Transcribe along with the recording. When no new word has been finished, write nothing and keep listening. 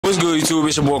What's good, YouTube?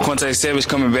 It's your boy Quante Savage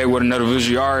coming back with another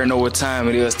visual. You already know what time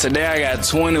it is. Today I got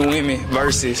 20 women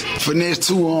versus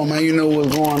FINESSE2 on, man. You know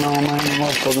what's going on, man.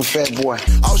 Motherfucking fat boy.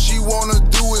 All she wanna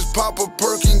do is pop a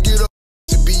perk and get up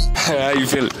to beat. How you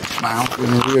feeling? Man, I'm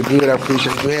feeling real good. I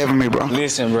appreciate you having me, bro.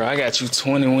 Listen, bro, I got you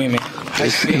 20 women.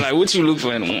 Like, what you look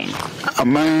for in a woman?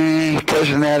 Man,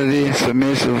 personality,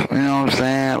 submissive, you know what I'm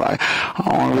saying? Like, I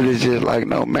don't really just like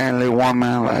no manly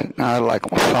woman. Like, I like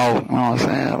them soft, you know what I'm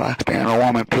saying? Like, being a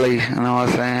woman place, you know what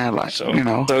I'm saying? Like, So, you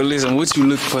know. So listen, what you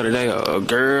looking for today? A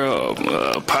girl,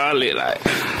 a pilot, like,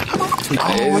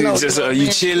 you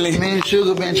chilling? Me and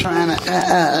Sugar been trying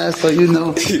to, so you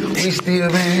know, we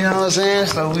still been, you know what I'm saying?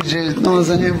 So we just, you know what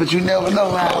I'm saying? But you never know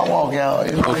how I walk out.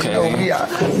 You know, Okay. You know me,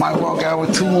 I might walk out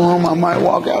with 2 on them, I might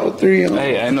walk out with 3 on them.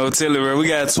 Hey, I know, tell it, bro. We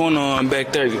got 20 on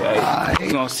back there. Hey,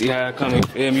 you gonna see how I come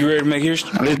in. You ready to make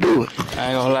history? Let's do it. I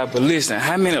ain't gonna lie, but listen,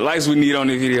 how many likes we need on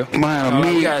this video? Man, a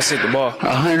million. We gotta set the bar.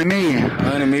 100 million.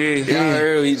 100 million. Y'all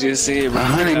heard what he just said, bro.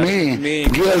 100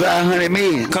 million. Give us 100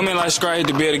 million. Come in, like, subscribe, hit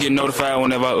the bell to get notified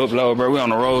whenever I upload, bro. We on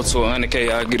the road to 100K.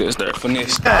 Y'all get us there.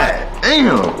 Finesse. God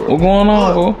damn, bro. What going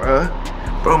on, bro?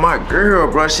 Bro, my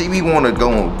girl, bro, she be wanna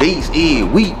go on dates every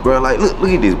week, bro. Like, look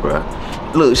at this, bro.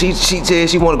 Look, she said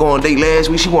she wanna go on a date last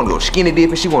week. She wanna go skinny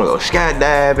dipping. She wanna go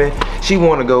skydiving. She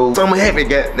wanna go something happy,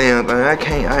 goddamn thing.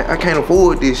 I can't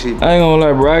afford this shit. I ain't gonna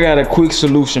lie, bro. I got a quick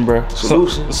solution, bro.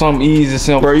 Solution? Something easy,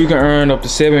 simple. Bro, you can earn up to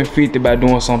 $750 by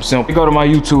doing something simple. You go to my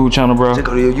YouTube channel, bro. Just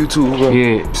go to your YouTube, bro.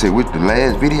 Yeah. Say with the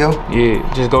last video? Yeah.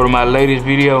 Just go to my latest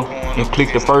video and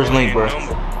click the first link, bro. First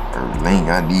link,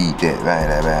 I need that right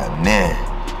about now.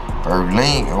 First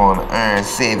link, I wanna earn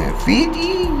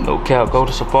 $750. No cap. Go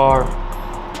to Safari.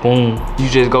 Boom. You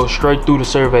just go straight through the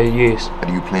survey, yes. How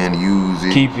do you plan to use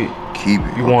it? Keep it. Keep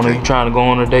it. You trying to go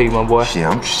on a date, my boy.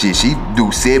 Shit, she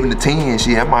do 7 to 10.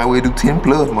 Shit, I might well do 10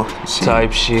 plus, my shit.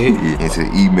 Type shit. Yeah, it's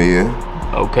an email.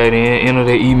 Okay, then enter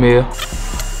the email.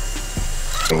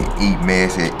 And email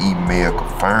said email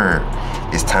confirmed.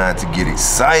 It's time to get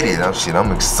excited.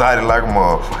 I'm excited like a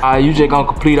motherfucker. Alright, you just gonna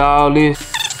complete all this.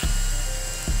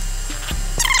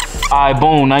 Alright,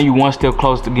 boom, now you one step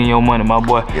closer to getting your money, my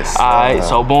boy. Yes, sir. Alright,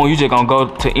 so boom, you just gonna go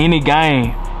to any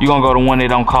game. You gonna go to one that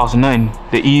don't cost nothing.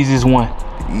 The easiest one.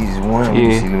 The easiest one?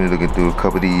 Yeah. Let me look through a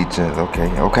couple of these.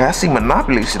 Okay, I see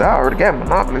Monopoly. Shit, I already got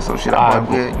Monopoly, so shit, I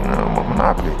might get,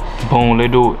 Monopoly. Boom,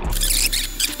 let's do it.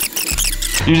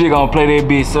 You just gonna play that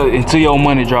bitch until your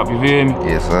money drop, you feel me?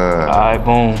 Yes, sir. Alright,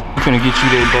 boom. We finna get you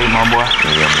that date, my boy.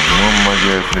 Yeah, my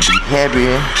girl finna be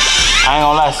happy. I ain't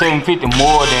gonna lie, $750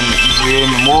 more than, you feel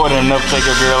me, more than enough to take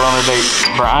a girl on a date.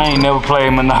 Bro, I ain't never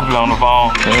played Monopoly on the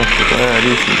phone. This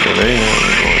shit, so they ain't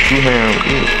going too ham with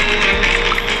this.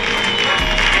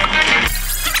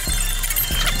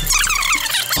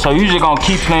 So you just gonna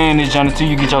keep playing this joint until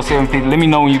you get your $750. Let me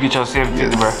know when you get your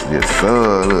 $750, bro. Yes,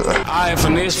 sir. Look. Alright,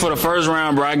 Finesse, for the first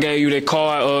round, bro, I gave you that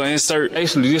card insert.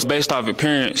 Actually, this based off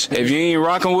appearance. If you ain't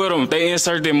rocking with them, they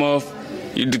insert them off,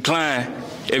 you decline.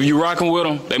 If you rocking with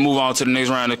them, they move on to the next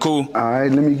round. They cool?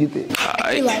 Alright, let me get that.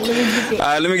 Alright,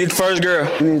 let me get the first girl.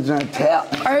 Let me just tap.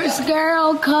 First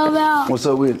girl, come out. What's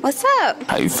up with it? What's up?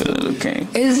 How you feeling, King?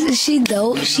 She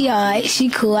dope. She alright. She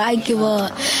cool. I give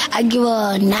her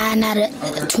a 9 out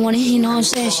of 20. You know what I'm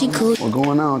saying? She cool. What's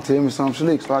going on? Tell me something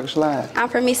slick so I can slide. I'm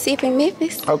from Mississippi,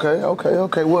 Memphis. Okay.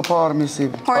 What part of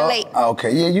Mississippi? Horn Lake.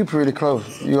 Okay, yeah, you pretty close.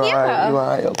 You alright? You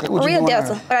alright? Okay, what you Real doing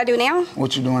Delta. out here? What I do now?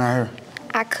 What you doing out here?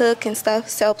 I cook and stuff,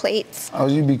 sell plates. Oh,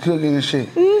 you be cooking and shit?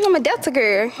 I'm a Delta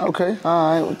girl. Okay,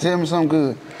 alright. Well, tell me something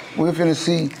good. We're finna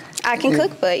see. I can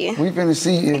cook for you. We finna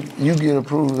see if you get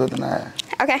approved or denied.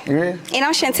 Okay. You ready? And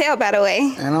I'm Chantelle, by the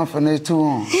way. And I'm FINESSE2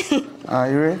 on.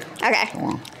 Alright, you ready? Okay. Come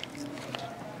on.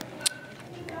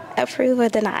 Approve or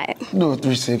denied? Do a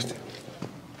 360.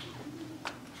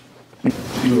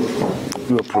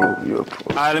 You approve.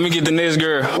 Alright, let me get the next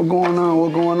girl. What going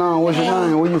on? What's your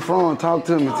name? Where you from? Talk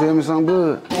to me. Tell me something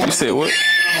good. You said what?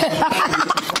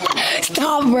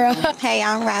 Stop, bro. Hey,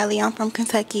 I'm Riley. I'm from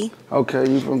Kentucky. Okay,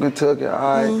 you from Kentucky. All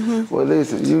right. Well,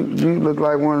 listen, you look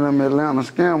like one of them Atlanta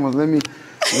scammers. Let me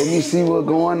see what's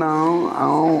going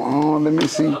on. Let me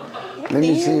see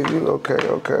if you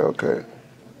okay.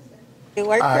 It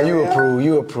worked. You approve.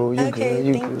 You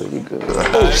good.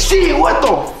 Oh shit, what the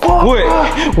fuck?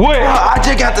 What? Bro, I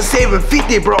just got the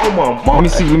 750, bro, on my mom.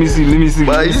 Let me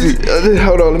see.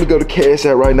 Hold on, let me go to Cash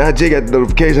App right now. I just got the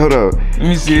notification. Hold on. Let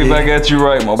me see if I got you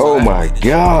right, my boy. Oh my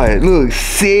God, look,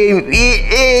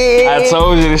 750. I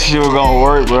told you this shit was gonna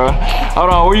work, bro. Hold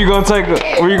on, where you gonna take her?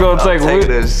 Where you gonna take her? Take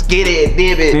the skitty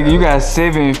dip it. Nigga, you got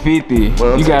 $750.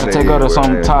 Well, You gotta take her to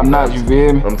some top notch, you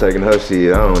feel me? I'm taking her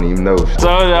shit. I don't even know. So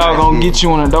y'all gonna get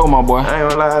you on the door, my boy. I ain't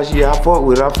gonna lie, shit. I fuck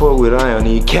with her. I don't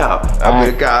need cap. I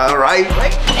better call her right.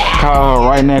 Call her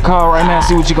right now. Call her right now.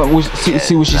 See what she gonna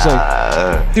see what she say.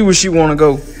 See where she wanna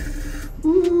go.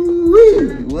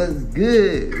 Ooh, what's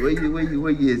good? Where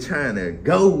you trying to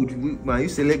go? Man, you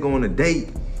said let's go on a date.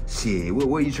 Shit,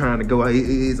 where you trying to go?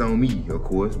 It's on me, of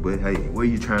course. But hey, where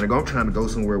you trying to go? I'm trying to go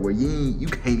somewhere where you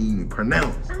can't even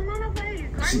pronounce. I'm not a baby.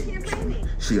 I can't baby.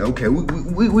 Shit, okay,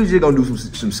 we just gonna do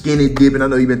some skinny dipping. I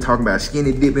know you been talking about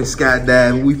skinny dipping,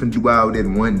 skydiving. We finna do all that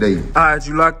in one day. All right,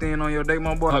 you locked in on your date,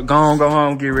 my boy? Go on, go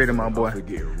home, get ready, my boy.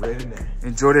 Get ready now.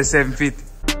 Enjoy that 750.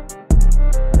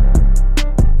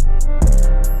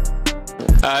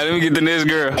 All right, let me get the next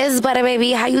girl. It's Butter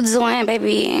Baby. How you doing,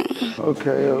 baby?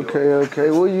 Okay.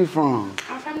 Where you from?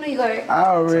 I'm from New York.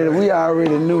 We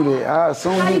already knew that. I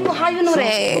assume How you know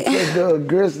that? The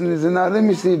aggressiveness and let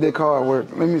me see if that card work.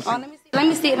 Let me see. Let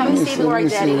me see if it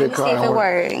works, Daddy. Let me see if it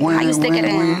works. How you stick it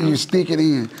in? You stick it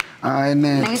in. All right,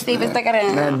 now. Let me see if it stick it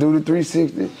in. Now do the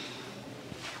 360.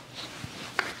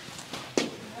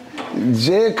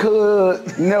 J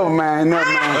could. Never mind.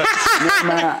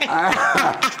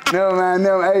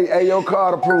 Hey, your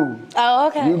card approved. Oh,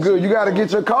 okay. You good. You got to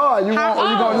get your card. You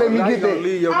gonna let me get that?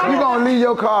 You gonna leave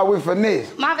your card with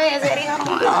finesse. My bad, Daddy.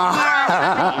 Hold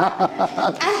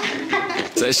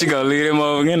on. So she gonna leave him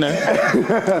over in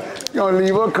there. You gonna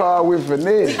leave her card with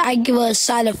finesse. I give her a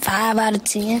solid 5 out of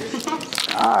 10.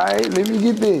 All right, let me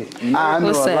get that. I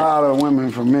know a lot of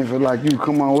women from Memphis like you.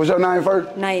 Come on, what's your name first?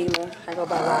 Naima. I go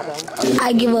by Lotto.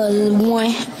 I give her a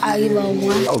 1. I give her a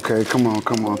 1. Okay, come on.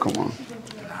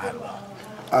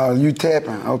 You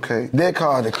tapping, okay. That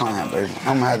card declined, baby.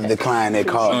 I'm gonna have to decline that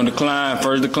card. On decline,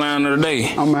 first decline of the day.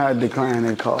 I'm gonna have to decline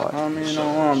that card. I mean,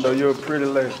 no harm though. You're a pretty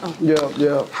lady.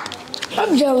 Yep.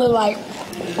 I'm just like.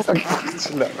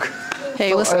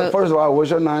 Hey, what's up? First of all, what's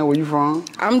your name? Where you from?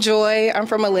 I'm Joy. I'm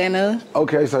from Atlanta.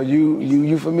 Okay, so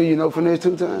you familiar? You know Finesse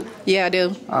 2 Times? Yeah, I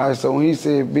do. All right, so when he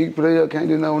said big player can't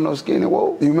do nothing with no skinny,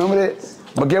 whoa, you remember that?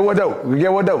 But get what though?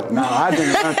 Nah, I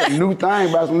just learned a new thing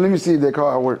about some. Let me see if that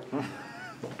card work.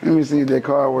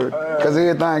 Cause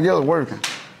everything else working.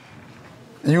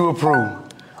 You approve.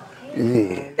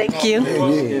 Yeah. Thank you.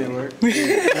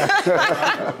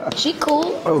 Yeah. She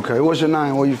cool. Okay, what's your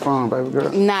name? Where you from, baby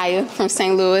girl? Naya from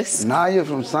St. Louis. Naya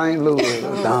from St. Louis.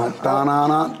 Dun.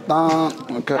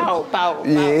 Okay. Bow.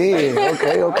 Yeah.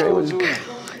 Okay. What you?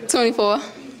 24. I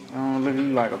don't look at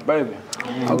you like a baby.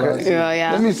 Okay.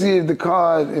 Yeah. Let me see if the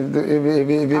card, if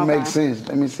it makes sense.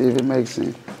 Let me see if it makes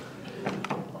sense.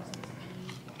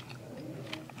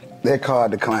 That card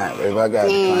declined, baby. I got to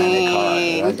decline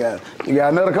that card. You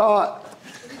got another card?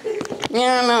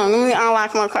 Yeah, no. Let me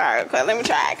unlock my card. Let me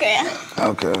try again.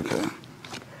 Okay.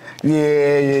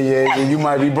 Yeah. You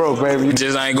might be broke, baby.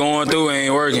 Just ain't going through,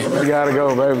 ain't working. You gotta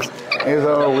go, baby. It's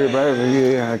over with,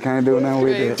 baby. Yeah, I can't do nothing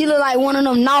with that. She look like one of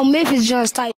them now Memphis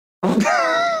joints type.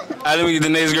 Let me get the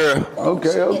next girl.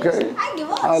 Okay.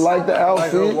 I like the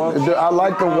outfit. I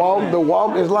like the walk. The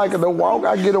walk is like the walk.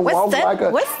 I get a walk like a.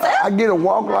 What's that? I get a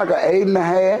walk like an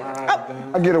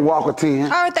 8.5. I get a walk of 10. All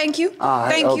right, thank you. All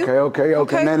right, Thank you.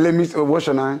 Okay. Now let me. What's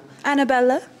your name?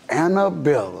 Annabella.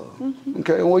 Annabella.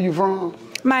 Okay. Where you from?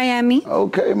 Miami.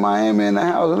 Okay, Miami in the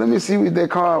house. Let me see if that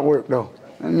card work though.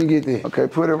 Let me get that. Okay,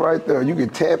 put it right there. You can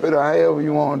tap it or however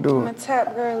you want to do it. I'm a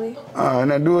tap girly. All right,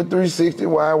 now do a 360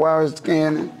 while it's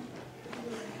scanning.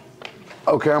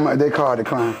 Okay, that card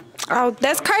declined. Oh,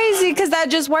 that's crazy because that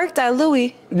just worked at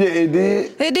Louis. Yeah, it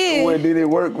did. It did. Where did it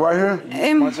work? Right here?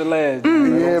 Bunch of lads.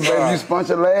 Yeah, baby, you spun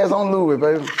your last on Louis,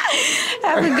 baby.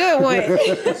 That's a good one.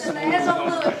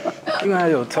 You have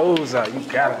your toes out. You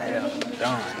gotta have them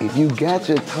done. If you got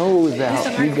your toes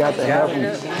out, you got to have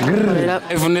them.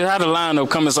 Hey, from this, how the lineup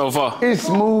coming so far? It's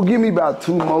smooth. Give me about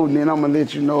 2 more, then I'm going to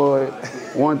let you know it.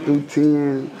 1 through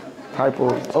 10 type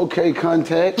of okay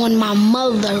contact. When my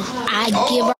mother, I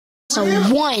give her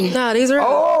a 1. No, these are real.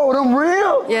 Oh, them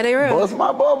real? Yeah, they real. Bust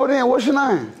my bubble then. What's your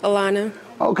name? Alana.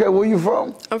 Okay, where you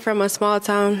from? I'm from a small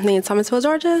town named Thomasville,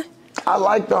 Georgia. I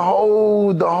like the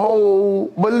whole,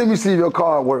 but let me see if your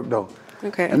card work though.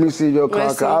 Okay. Let me see if your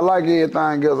card, I like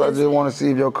everything else, I just want to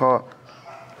see if your card.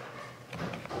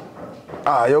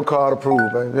 Your card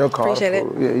approved, baby. Your card Appreciate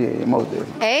approved. Yeah, most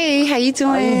definitely. Hey, how you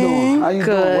doing? How you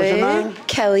doing? Good. What's your name?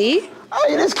 Kelly.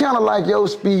 Hey, this kind of like your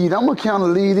speed. I'm going to kind of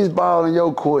leave this ball in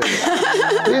your court.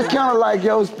 This kind of like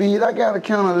your speed. I got to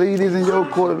kind of leave this in your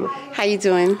court. How you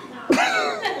doing?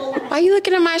 Why are you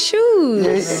looking at my shoes?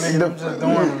 I'm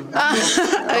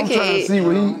trying to see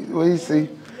what he see.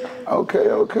 Okay.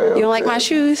 You don't like my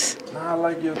shoes? Nah, I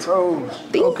like your toes.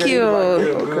 Thank you.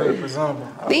 Okay. For example.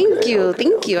 Thank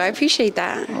you. I appreciate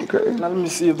that. Okay. Now let me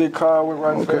see if they car went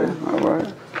right for you. All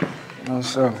right. No,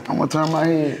 sir. I'm gonna turn my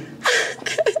head.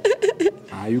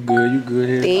 Nah, you good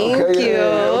here. Thank you.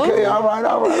 Okay, all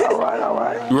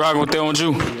right. You rocking with that one,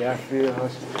 you? Yeah, I feel her.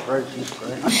 She's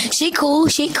great. She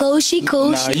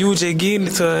cool. Nah, you was just getting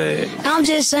to it. I'm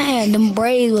just saying, them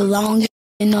braids were long. You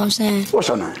know what I'm saying? What's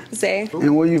your name? Zay.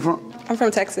 And where you from? I'm from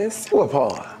Texas. What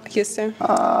part? Houston.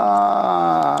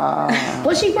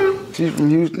 Where's she from? She's from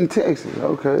Houston, Texas.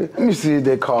 Okay. Let me see if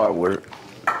that card works.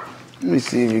 Let me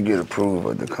see if you get approved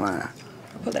or declined.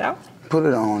 Pull it out. Put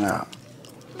it on out.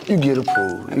 You get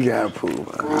approved. You got approved.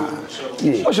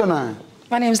 Yeah. What's your name?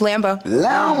 My name's Lambo.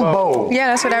 Lambo. Yeah,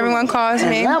 that's what everyone calls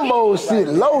me. Lambo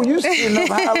sitting low. You sitting up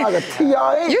high like a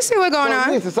TRX. You see what's going on?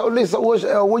 Listen.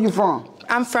 Where you from?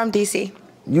 I'm from DC.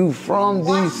 You from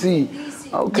DC?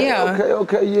 Okay. Yeah.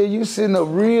 Okay. Yeah, you sitting up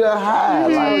real high.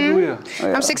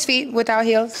 I'm 6 feet without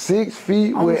heels. 6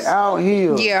 feet without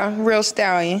heels. Yeah, real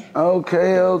stallion.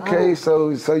 Okay.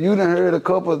 So you done heard a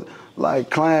couple like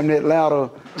climb that ladder.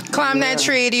 Climb that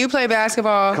tree. Do you play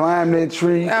basketball? Climb that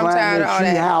tree. I'm climb tired of all tree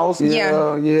that. house. Yeah.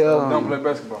 Don't play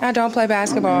basketball. I don't play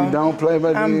basketball. You don't play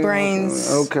basketball. I'm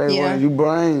brains. Okay, Yeah. well, you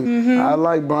brains. I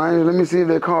like brains. Let me see if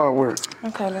that card works.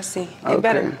 Okay, let's see. It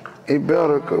better. It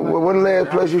better. What the last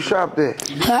place you shopped at?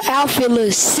 Her outfit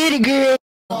looks city girl.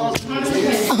 Hold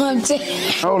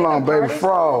on, baby.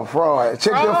 Fraud.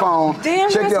 Check your phone. Damn,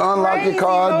 check that's your unlock crazy. your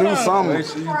card. Hold Do on.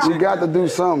 something. You got to do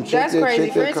something. That's crazy.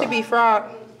 For it to card. be fraud.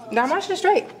 Got my shit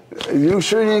straight. You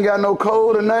sure you ain't got no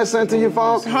code or nothing sent to your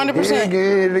phone? 100%.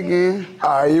 Hit it again.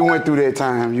 All right, you went through that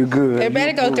time. You good. It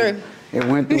better go through. It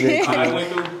went through that time.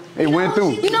 It went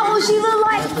through. You know who she look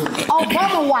like?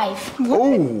 Obama wife.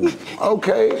 Ooh,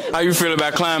 okay. How you feel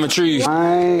about climbing trees?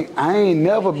 I ain't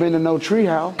never been to no tree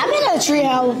house. I've been in a tree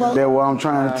house before. That's what I'm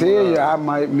trying to tell you.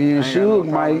 Me and Suge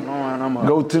might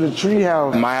go to the tree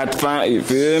house. Might have to find, you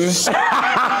feel me?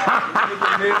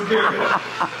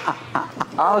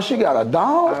 Oh, she got a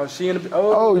dog?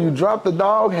 Oh, you dropped the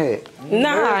dog hat.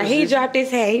 Nah, he dropped his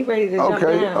hat. He ready to jump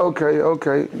down.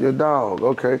 Okay. Your dog,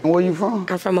 okay. Where you from?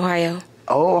 I'm from Ohio.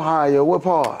 Ohio, what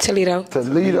part? Toledo.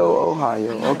 Toledo,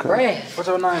 Ohio, okay. What's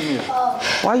your name is?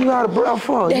 Why you out of breath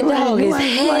for? That dog is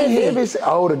heavy.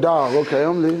 Oh, the dog, okay,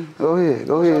 I'm listening. Go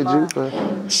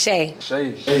ahead, Shay.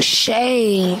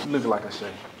 Shay. You look like a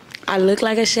Shay. I look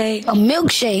like a Shay. A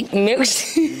milkshake.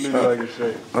 Milkshake. You look like a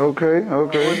Shay. Okay.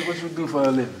 What you do for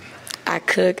a living? I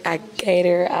cook, I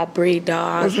cater, I breed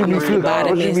dogs. What you be cooking?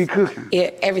 What you be cooking?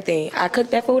 Yeah, everything. I cook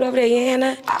that food over there, yeah,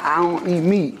 Hannah? I don't eat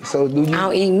meat, so do you? I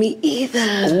don't eat meat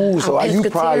either. Ooh, so are you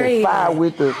probably fire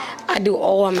with the... I do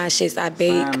all my shits. I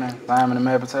bake. Lime and the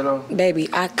mashed potato? Baby,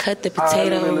 I cut the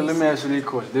potatoes. Let me ask you this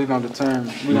question. This is going to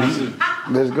determine. We're going to see.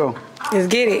 Let's go. Let's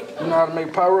get it. You know how to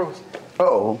make pot roast?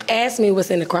 Uh-oh. Ask me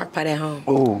what's in the crock pot at home.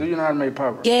 Ooh. Do you know how to make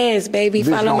pot roast? Yes, baby.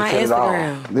 Follow my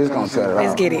Instagram. This gonna tell it all.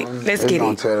 Let's get it. Let's get it. This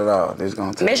gonna tell it all. This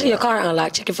gonna tell Make it sure your car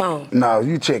unlocked. Check your phone. No,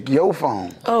 you check your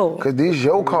phone. Oh. Cause this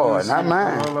your card, not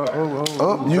mine.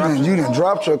 You done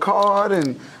dropped your card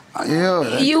and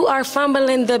yeah. You are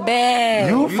fumbling the bag.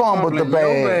 You fumbled the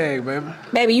bag. Baby.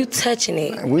 Baby, you touching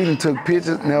it. We done took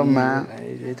pictures. Never mind.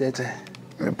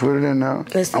 Put it in there.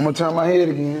 Listen. I'm gonna turn my head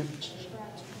again.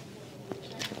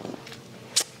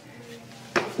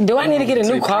 Do I need to get a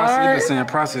new card? It's been saying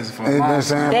process for a It's long been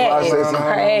saying That is processing.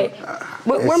 crazy.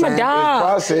 Where my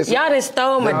dog? Y'all done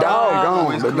stole my dog.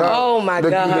 Gone. The dog. Oh my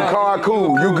God. The car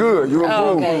cool. You good. You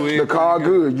improved. Okay. The car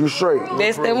good. You straight.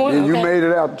 That's the one? And you Okay. made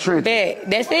it out the trench. Bet.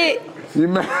 That's it. You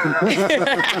made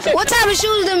What type of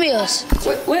shoes them is?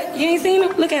 What? You ain't seen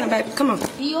them? Look at them, baby. Come on.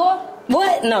 Dior?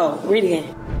 What? No. Read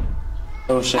again.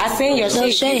 I seen your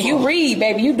shit. You read,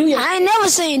 baby. You do your. I ain't never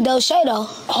seen Dolce though.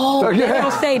 Oh, they don't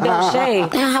say Dolce.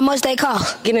 Now, how much they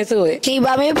cost? Get into it. Can you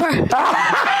buy me a pair?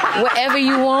 Whatever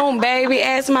you want, baby.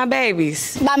 Ask my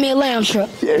babies. Buy me a lamb truck.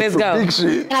 Let's go. Big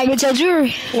shit. Can I get your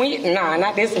jewelry? Nah,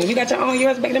 not this one. You got your own.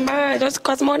 Yours better than mine. Yours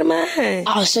cost more than mine.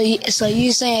 Oh, so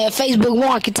you saying Facebook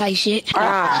market type shit?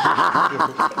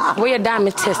 Where your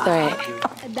diamond tester at?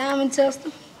 A diamond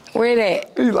tester? Where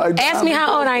that? He like Ask me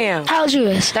how old I am. How old you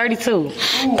is? 32.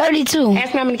 32.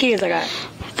 Ask me how many kids I got.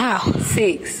 How?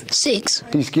 6. 6.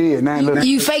 He's scared now. Look.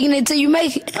 You faking it till you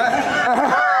make it?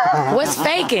 What's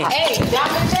faking? Hey,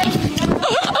 diamond tester.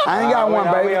 I ain't got one,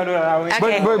 baby.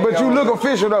 Okay. But you look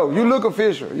official though. You look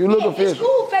official. It's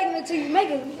cool faking it till you make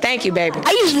it. Thank you, baby.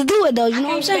 I used to do it though, you know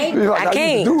what I'm saying? He's like, I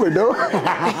used to do it though.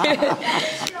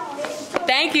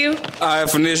 Thank you. All right,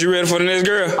 Finesse, you ready for the next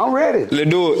girl? I'm ready. Let's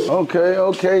do it.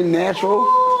 Okay, natural.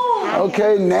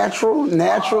 Okay, natural.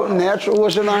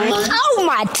 What's your name? Oh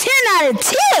my, 10 out of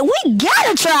 10. We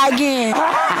gotta try again.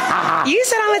 You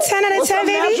said I'm a 10 out of 10,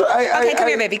 baby? Okay, come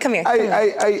here, baby. Come here.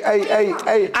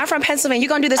 Hey. I'm from Pennsylvania. You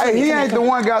gonna do this with me? He ain't the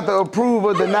one got to approve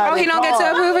or deny. Oh, he don't get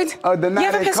to approve it? Deny you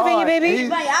have a Pennsylvania, baby?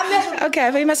 Okay,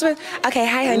 but you mess with. Okay,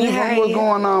 hi, honey. How are you? What's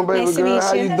going on, baby nice girl? To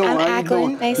How meet you doing? I'm How you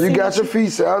doing? Nice you to got meet your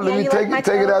feet out. Let me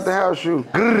take it out the house shoe.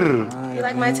 You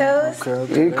like my toes?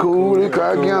 It cool. It cool.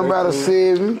 I get about a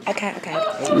 7. Okay.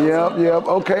 Yep.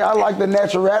 Okay, I like the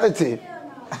naturality.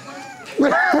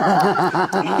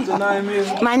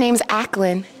 My name's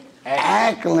Acklin.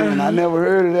 Acklin. I never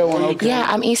heard of that one. Okay. Yeah,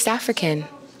 I'm East African.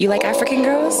 You like African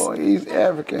girls? Oh, East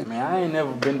African. Man, I ain't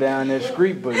never been down that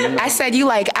street, but you know. I said you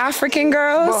like African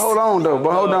girls? But hold on, though.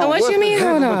 What you mean,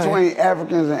 hold on? Between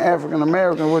Africans and African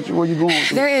Americans, what you going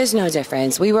through? There is no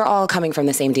difference. We were all coming from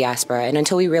the same diaspora, and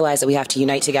until we realize that we have to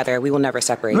unite together, we will never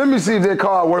separate. Let me see if that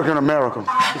car work in America.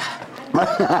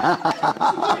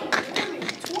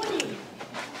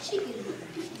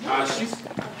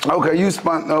 Okay, you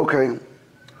spun. Okay.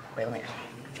 Wait, let me.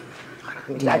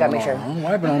 I gotta make sure.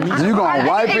 You gonna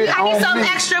wipe it on me? I need some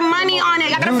extra money on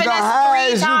it. I gotta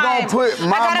finesse 3 times. You gonna put my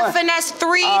money? I gotta finesse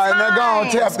 3 times. All right, now go on,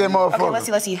 tap that motherfucker.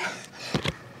 Okay, let's see.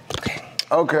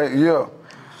 Okay, yeah.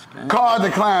 Card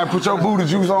decline, put your booty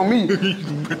juice on me.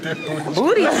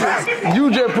 Booty juice? You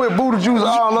just put booty juice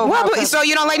all over what, so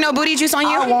you don't like no booty juice on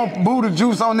you? I want booty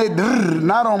juice on that,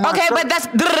 not on my Okay, shirt. but that's,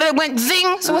 it went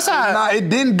zing, so what's up? Nah, it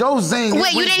didn't go zing.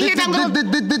 Wait, you didn't hear that little...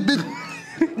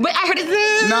 Wait, I heard it.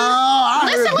 No, I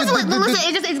heard it. Listen.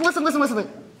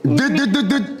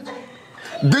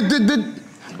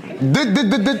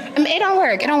 It don't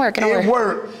work. It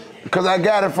worked. Because I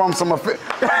got it from some Wipe your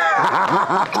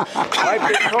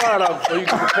card off so you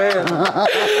can prepare.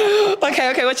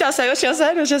 Okay, what y'all say? I'm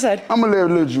going to let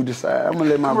little Jew decide. I'm going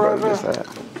to let my brother decide.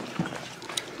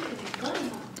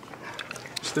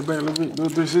 Step back a little bit. Do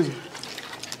 360.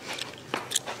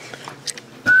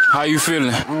 How you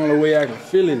feeling? The only way I can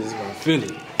feel it is if I feel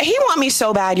it. He want me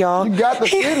so bad, y'all. You got to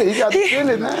feel it. You got to feel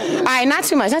it now. All right, not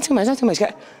too much.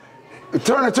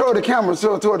 Turn it toward the camera,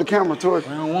 so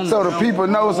the people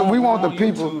know. So we want the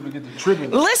people.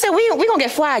 Listen, we gonna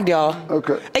get flagged, y'all.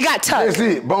 Okay. It got tucked. That's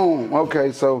it. Boom.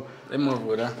 Okay, so. They move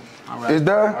with her. All right. It's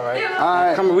there? All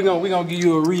right. Come here, we gonna give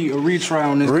you a retry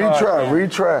on this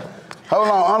Retry. Hold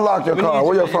on, unlock your car.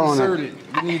 Where your phone at?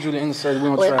 We need you to insert it. We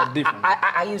gonna try it different.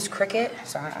 I use Cricket,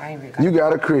 so I ain't really. You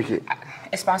got a Cricket.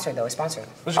 It's sponsored though. What's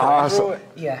your Android?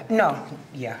 Yeah. No.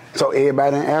 Yeah. So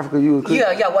everybody in Africa use a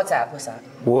Cricket? Yeah. What's up? What's up?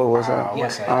 What's up?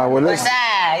 Well, let's. All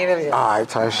right,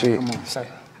 tight shit. Come on, say.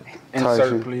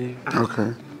 Insert, please.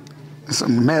 Okay. It's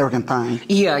an American thing.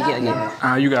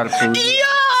 Yeah. You gotta prove it. Yo,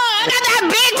 I got that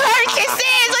big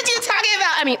purchases. What you talking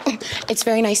about? I mean, it's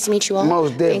very nice to meet you all.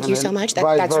 Most definitely. Thank you so much.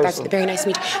 That's very nice to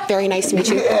meet you. Very nice to meet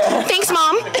you. Yeah. Thanks,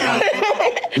 Mom.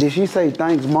 Did she say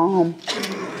thanks, Mom?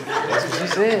 That's what she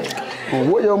said.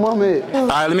 Where your mom at? All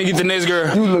right, let me get the next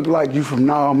girl. You look like you from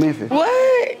Memphis.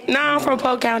 What? No, I'm from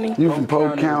Polk County. You from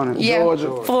Polk County,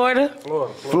 Georgia? Florida.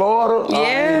 Florida? Yeah. I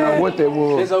didn't know what that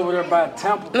was. It's over there by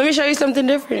Temple. Let me show you something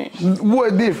different.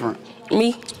 What different?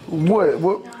 Me.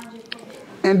 What?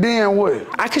 And then what?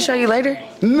 I can show you later.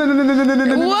 No.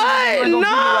 What?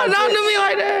 No, don't do me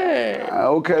like that.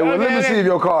 Okay, well, let me see if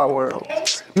your car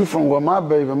works. You from where my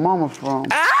baby mama from.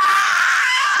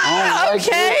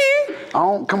 Okay.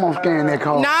 Come on, scan that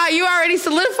car. Nah, you already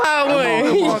solidified one.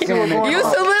 Come on, scan that car. You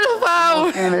solidified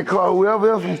one. Scan that car.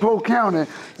 Whoever else from Polk County,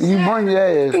 you bring your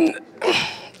ass.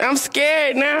 I'm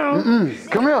scared now.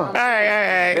 Come here. All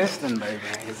right. Destin, baby.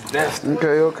 It's destin.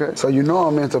 Okay. So you know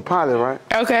I'm into potty, right?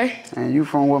 Okay. And you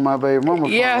from where my baby mama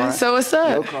from, right? So what's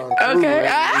up? Okay.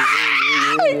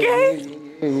 Okay.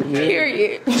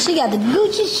 Period. She got the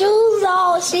Gucci shoes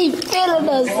on. She feeling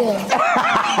herself.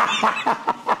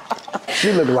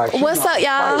 She look like What's up,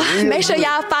 y'all? Make sure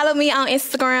y'all follow me on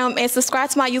Instagram and subscribe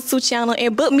to my YouTube channel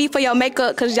and book me for your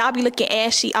makeup because y'all be looking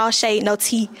ashy, all shade, no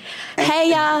tea.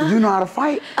 Hey, y'all. You know how to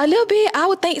fight? A little bit. I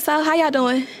would think so. How y'all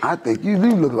doing? I think you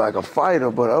do look like a fighter,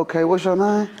 but okay, what's your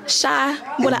name? Shy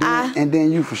with an I. And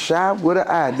then you from Shy with an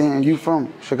I. Then you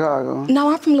from Chicago? No,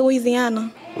 I'm from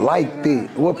Louisiana. Like that.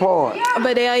 What part?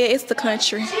 Badelia, it's the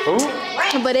country. Who?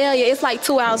 Badelia, it's like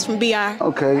 2 hours from BR.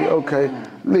 Okay.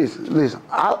 Listen.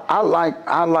 I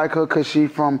like her because she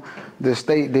from the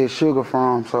state that Sugar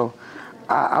from. So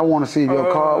I want to see if your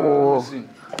car will.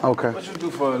 Okay. What you do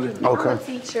for a living? Okay.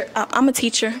 I'm a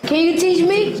teacher. Can you teach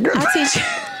me?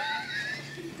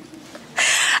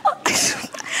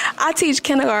 I teach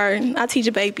kindergarten. I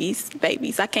teach babies.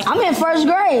 I can't. I'm in 1st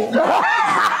grade.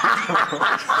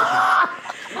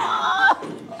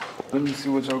 Let me see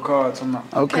what your card talking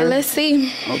about. Okay. Let's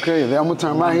see. Okay, then I'm gonna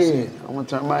turn my head. I'm gonna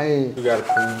turn my head. You gotta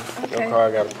prove. Okay. Your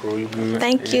card gotta prove you good.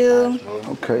 Thank you.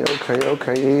 Okay.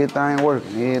 Everything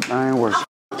working.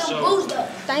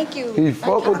 Thank you. He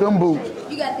fuck with them boots.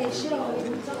 You got that shit on.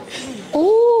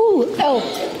 Ooh,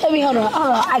 oh, let me hold on.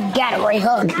 I got it right here.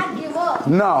 I give up.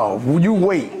 No, you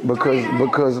wait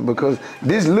because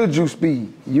this little juice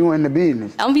speed. You in the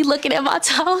business. I'm be looking at my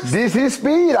toes. This his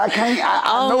speed. I can't.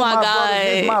 I know my my God. brother.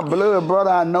 This my blood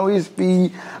brother. I know his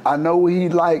speed. I know what he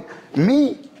like.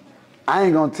 Me, I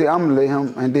ain't gonna tell. I'm gonna let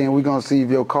him, and then we gonna see if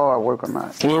your card work or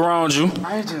not. What wrong with you?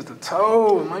 I ain't just a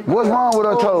toe. Man. What's wrong with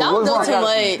her toe? Don't do too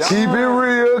much. Keep it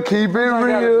real. Keep it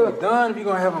real. Done if you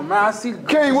gonna have a mouth. I see the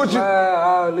King, what you?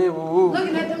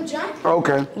 Looking at them jump.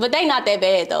 Okay. But they not that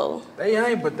bad though. They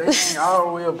ain't, but they ain't all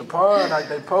the way up the par like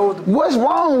they supposed to. What's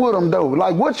wrong with them though?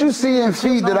 Like what you see in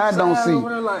feet that I don't see?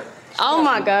 Oh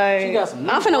my God.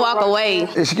 I'm finna walk away.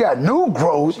 And she got new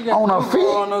growth on her feet.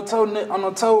 On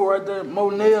her toe right there,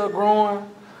 more nail growing.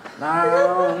 Nah, I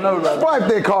don't know. Like Wipe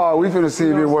that card. We finna see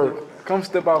if it work. Come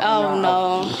step off. Oh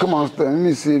no. Come on, step. Let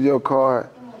me see if your card.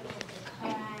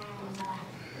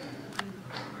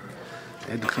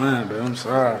 It declined, but I'm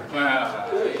sorry.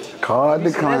 Card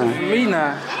declined. That's for me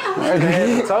now.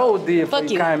 I told did before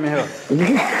you came in here.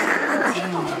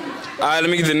 All right, let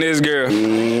me get the next girl.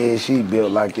 Yeah, she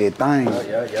built like that thing.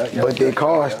 But that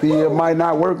car still might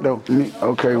not work though.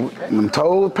 Okay, them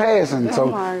toes passing. So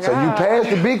you passed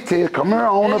the big test. Come here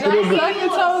on up to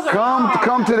that.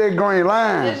 Come to that green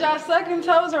line. Is y'all sucking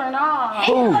toes or not?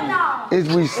 Who? Is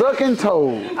we sucking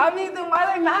toes? I mean, then why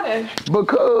they matter?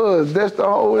 Because that's the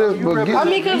whole.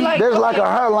 There's like a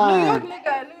hairline. New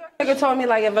York nigga told me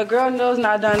like if a girl knows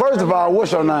not done. First of all,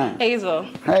 what's your name? Hazel.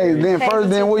 Hey,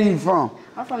 then where you from?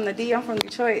 I'm from the D. I'm from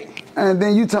Detroit. And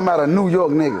then you talking about a New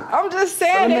York nigga. I'm just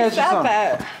saying they shop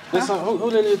at. Who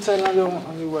did you tell on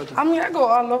your work? I mean, I go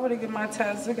all over to get my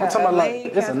tests. I'm talking about like,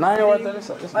 it's a 9 right there.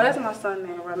 That's my son's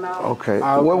name, Ramel. Okay.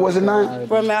 What was his name?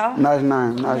 Ramel. Nice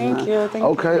name. Thank you.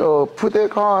 Okay. Put that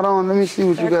card on. Let me see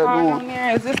what you got going. On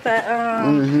there. Is this that?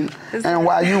 And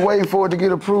while you waiting for it to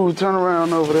get approved, turn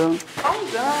around over there.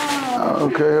 I'm done.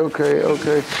 Okay.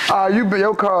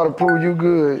 Your card approved. You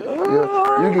good?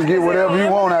 Yeah. You can get whatever you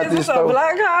want out this store. Is this a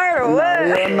black card or what?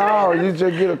 Yeah, no. You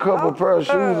just get a couple pair of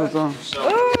shoes or something.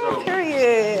 Oh,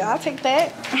 period. I'll take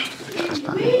that.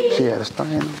 She had a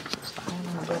stain on.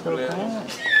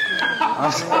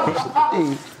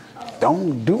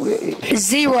 Don't do that.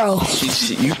 0.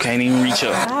 You can't even reach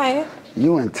up. Hi.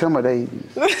 You intimidating.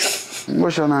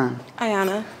 What's your name?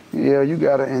 Ayana. Yeah, you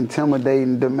got an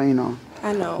intimidating demeanor.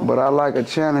 I know. But I like a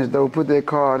challenge though. Put that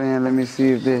card in. Let me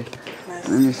see if they.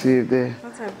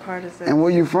 What type of card is it? And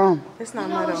where you from? It's not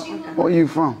metal. Okay. Where you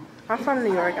from? I'm from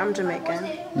New York. I'm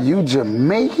Jamaican. You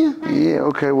Jamaican? Yeah.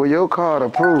 Okay. Well, your card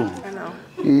approved. I know.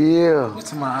 Yeah.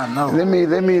 I know. Let me.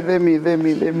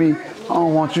 I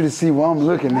don't want you to see what I'm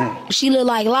looking at. She look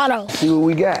like Lotto. See what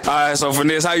we got. All right, so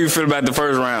Finesse, how you feel about the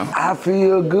first round? I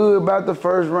feel good about the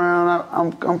first round.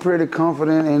 I'm pretty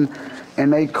confident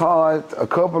and they cards, a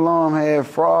couple of them had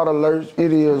fraud alerts.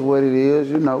 It is what it is,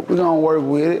 you know. We're gonna work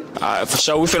with it. All right, for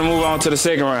sure. We finna move on to the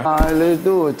second round. All right, let's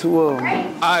do it. 2 of them.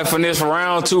 All right, Finesse, for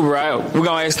round 2, right? We're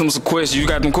gonna ask them some questions. You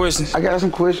got them questions? I got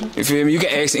some questions. You feel me? You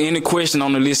can ask any question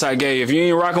on the list I gave. If you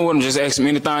ain't rocking with them, just ask them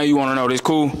anything you wanna know. That's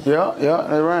cool? Yeah,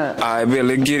 that's right. All right, bet,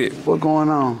 let's get it. What's going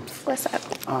on? What's up?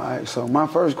 All right, so my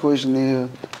first question is,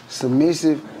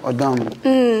 submissive or dominant?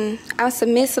 I'm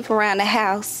submissive around the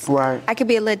house. Right. I could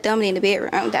be a little dominant in the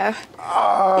bedroom, though.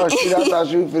 Oh, shit, I thought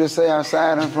you were finna say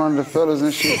outside in front of the fellas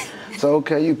and shit. So,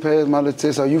 okay, you passed my little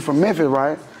test. So, you from Memphis,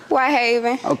 right?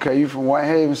 Whitehaven. Okay, you from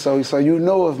Whitehaven, so you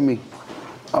know of me.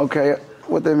 Okay,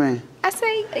 what that mean? I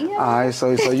say, yeah. All right, so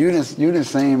you didn't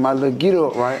seen my little get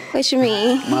up, right? What you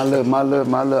mean? My little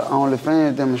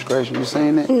OnlyFans demonstration. You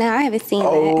seen that? No, I haven't seen that.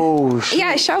 Oh shit! You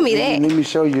gotta show me that. Let me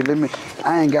show you.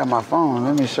 I ain't got my phone.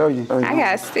 Let me show you. I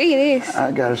gotta see this.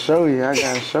 I gotta show you. I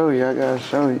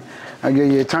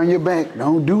get you. Turn your back.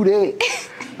 Don't do that.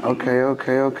 Okay.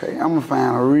 I'm gonna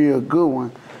find a real good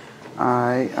one. All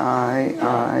right.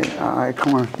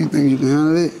 Come on. You think you can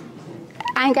handle it?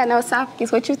 I ain't got no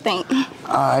esophagus. What you think?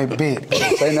 I bet.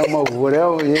 Say no more.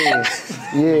 Whatever. Yeah.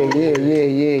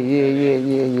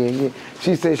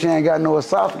 She said she ain't got no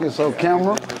esophagus, so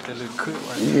camera.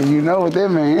 Yeah, you know what that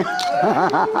means.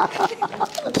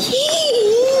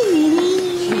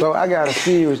 So I got a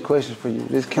serious question for you.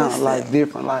 This kind of like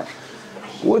different. Like,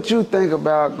 what you think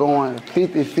about going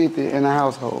 50-50 in a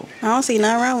household? I don't see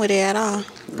nothing wrong with it at all.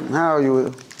 How old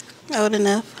you? Old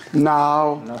enough.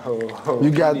 No.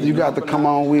 You got to come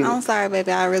on with it. I'm sorry,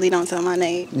 baby. I really don't tell my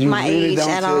age. You my really age don't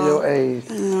at tell all. your age.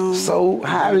 No. So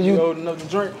how do you? Old enough to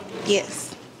drink? Yes.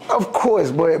 Of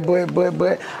course,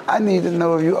 but I need to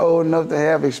know if you old enough to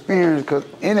have experience, because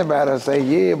anybody will say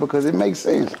yeah, because it makes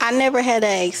sense. I never had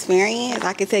that experience.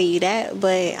 I can tell you that,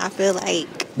 but I feel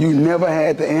like you never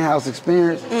had the in-house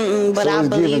experience. But so I it's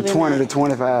believe giving in 20 that. to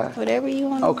 25. Whatever you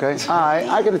want. Okay, all right.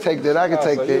 I can take that. I can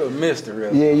take so that. You're a mystery.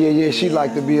 Yeah. She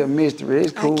like to be a mystery.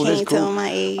 It's cool. I can't it's cool. tell my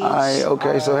age. All right.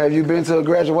 Okay. So have you been to a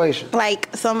graduation? Like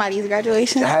somebody's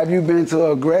graduation? Have you been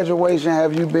to a graduation?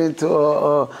 Have you been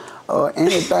to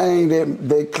anything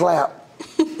that clap?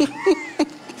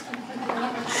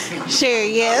 Sure,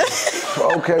 yeah.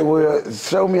 Okay, well,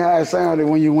 show me how it sounded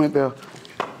when you went there.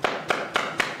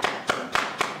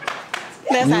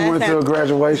 That's you how went to a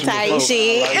graduation type before.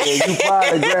 shit. Like, yeah, you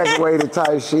probably graduated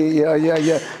type shit. Yeah.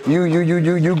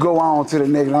 You go on to the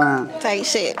next line. Type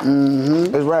shit.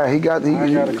 Mm-hmm. That's right. I got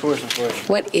a question for you.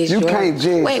 What is you your... can't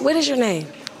judge. Wait, what is your name?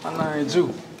 My name is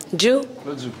Jew. Jew?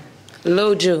 Lil Jew.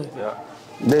 Lil Jew. Yeah.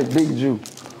 That's Big Jew.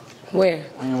 Where?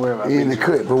 I ain't worried about in the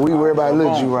cut, but we worry about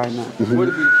Lil Jew right now. What would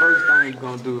be the first thing you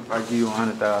gonna do if I give you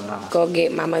 $100,000? Go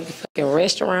get my motherfucking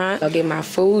restaurant. Go get my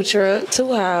food truck.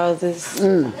 2 houses.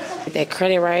 Get that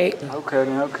credit right. Okay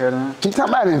then. She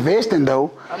talking about investing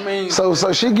though. I mean, so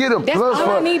she get a that's plus all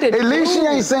for. I need to At least do. she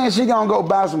ain't saying she gonna go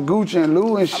buy some Gucci and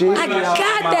Louis and shit. I got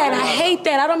that. I hate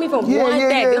that. I don't even want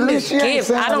that. At Them least is she ain't gifts.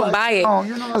 saying I don't like, buy it. oh,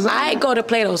 you know what I'm saying? I go to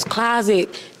Plato's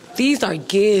Closet. These are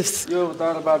gifts. You ever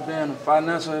thought about being a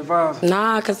financial advisor?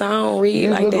 Nah, because I don't read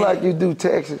like that. You look like you do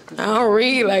taxes. I don't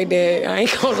read like that. I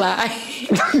ain't gonna lie.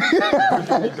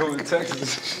 You doing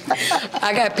taxes?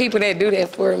 I got people that do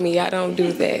that for me. I don't do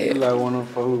You that. like one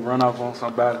of them who run off on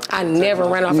somebody? I never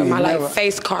run off in my never. life.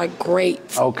 Face card, great.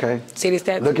 Okay. See this?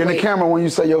 That's Look in the great. camera when you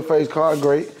say your face card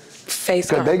great. Face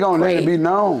Cause card, they gonna let it great. be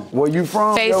known. Where you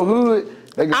from? Face- Your hood?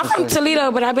 They gonna I'm from say, Toledo,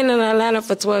 but I've been in Atlanta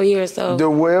for 12 years, so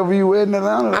wherever you at in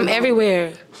Atlanta. I'm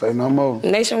everywhere. Say no more.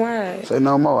 Nationwide. Say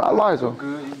no more. I like her.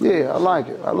 Yeah, I like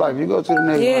it. I like it. You go to the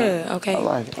next one. Yeah, okay. I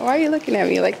like it. Why are you looking at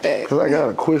me like that? Cause I got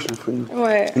a question for you.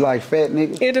 What? You like fat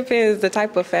niggas? It depends the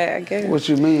type of fat, I guess. What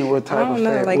you mean? What type I don't of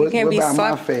know, fat? like, what, you can't what be about my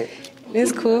soft. fat?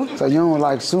 It's cool. So you don't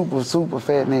like super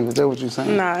fat niggas? That what you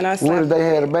saying? Nah, not What if slap. they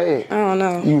had a bag? I don't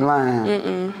know. You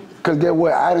lying? Cause get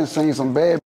what? I done seen some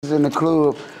bad bitches in the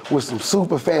club with some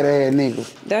super fat ass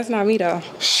niggas. That's not me though.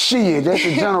 Shit, that's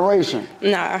a generation.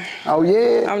 Nah. Oh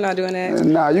yeah? I'm not doing that.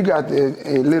 Nah, you got to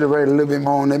alliterate a little bit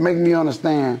more on that. Make me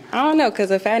understand. I don't know, because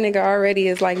a fat nigga already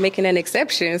is like making an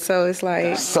exception. So it's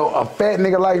like So a fat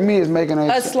nigga like me is making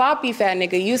a sloppy fat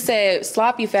nigga. You said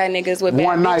sloppy fat niggas with bad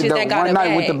one night bitches though. that got One a night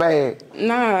bag. with the bag.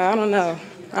 Nah, I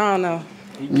don't know.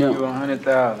 He give you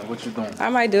 $100,000. What you doing? I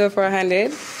might do it for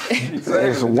 100.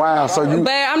 It's wild. So you. But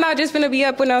I'm not just gonna be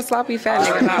up with no sloppy fat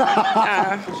nigga.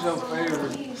 Nah. What's your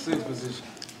favorite sit position?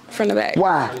 From the back.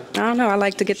 Why? I don't know. I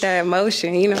like to get that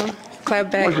emotion, you know.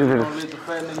 Clap back. Don't let the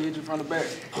fat nigga hit you from the back.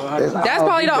 That's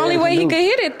probably the only way he could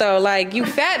hit it though. Like you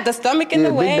fat, the stomach in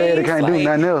the way. Big Daddy can't do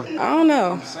nothing else. I don't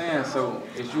know. I'm saying, so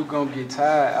is you gonna get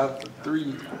tired after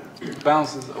 3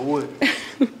 bounces or what?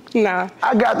 Nah.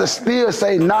 I got to still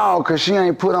say no, because she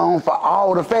ain't put on for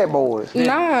all the fat boys.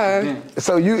 Nah.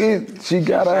 So she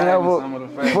gotta have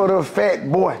a for the fat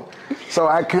boy. So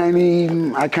I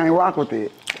can't rock with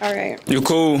it. All right. You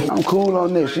cool? I'm cool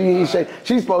on this. She ain't say,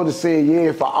 she's supposed to say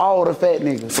yeah for all the fat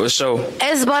niggas. For sure.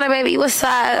 It's Butter Baby. What's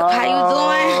up? How you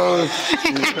doing?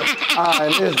 All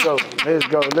right, let's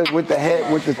go. Let's with the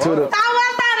hat, with the to the.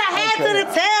 To the tail,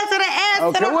 to the ass,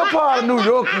 Okay, to the what part of New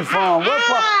York you from? What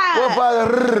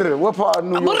part of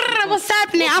New York? What's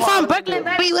happening? I'm from Brooklyn,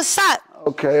 baby. What's up?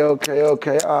 Okay.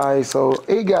 All right, so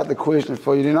he got the question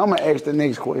for you. Then I'm gonna ask the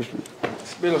next question.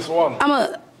 Spill or swallow? I'm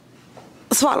a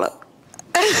swallow.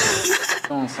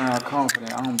 Don't sound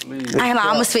confident. I don't believe it. I ain't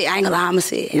gonna lie, I'ma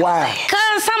spit. Why?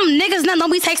 Cause some niggas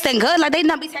don't be tasting good. Like they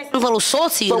not be tasting a little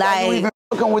salty. So like why you even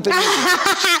fucking with the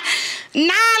nigga? Nah,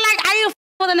 like I ain't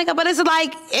with a nigga, but it's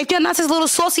like if your nuts is a little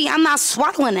saucy, I'm not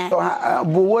swallowing that. So,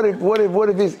 but what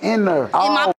if it's in there? In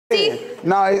my pussy?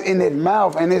 No, it's in his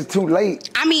mouth and it's too late.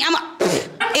 I mean,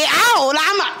 it out.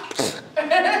 Like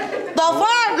the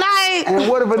fuck, like. And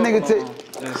what if a nigga take?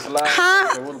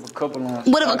 Huh? What if a couple on?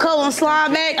 What if a couple on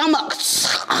slide back?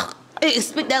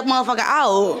 Spit that motherfucker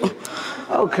out.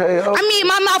 Okay. I mean,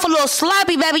 my mouth a little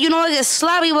sloppy, baby. You know, it gets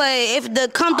sloppy, but if the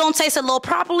cum don't taste a little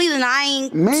properly, then I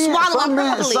ain't swallowing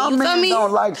properly. Some You feel men me?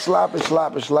 don't like sloppy.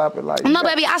 Like No,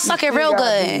 baby, I suck it real good.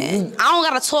 I don't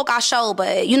gotta talk, I show,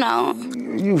 but you know.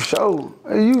 You show.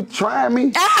 You trying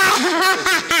me?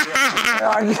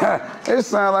 It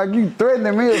sounds like you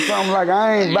threatening me or something. Like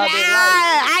I ain't about that life.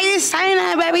 I ain't saying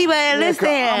that, baby. But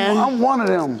listen, I'm one of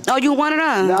them. Oh, you one of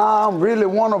them? Nah, I'm really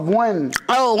one of one.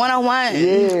 Oh, one of one.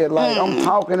 Yeah, like I'm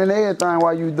talking and everything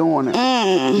while you doing it.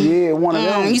 Yeah, one of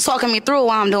them. You talking me through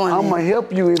while I'm doing it. I'm gonna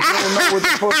help you if you don't know what the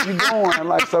fuck you doing.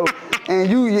 Like so, and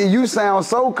you sound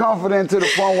so confident to the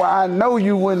point where I know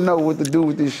you wouldn't know what to do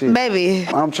with this shit. Baby.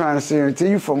 I'm trying to say to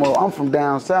you I'm from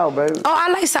down south, baby. Oh, I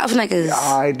like South niggas.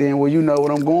 All right, then, well, you know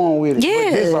what I'm going with it. Yeah.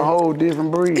 But this a whole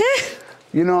different breed.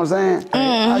 You know what I'm saying?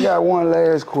 I got one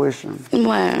last question.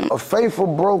 Wow. A faithful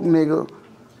broke nigga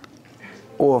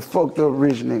or a fucked up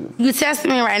rich nigga? You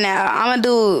testing me right now. I'm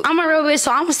a real bitch,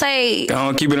 so I'm gonna say.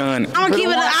 Don't keep it 100. I'm gonna keep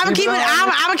it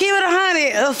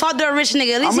 100. Fuck the rich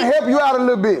nigga. I'm gonna help you out a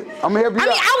little bit. I would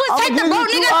take the broke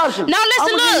nigga. No,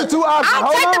 listen, look.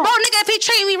 I'll take the broke nigga if he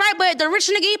treat me right, but the rich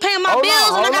nigga, he paying my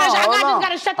bills, and I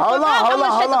gotta shut the fuck up. I'm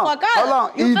gonna shut the fuck up. Hold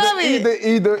on.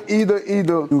 Either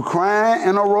you crying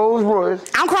in a Rolls Royce.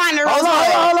 I'm crying in a Rolls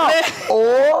Royce. Hold on.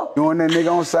 Or you and that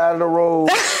nigga on the side of the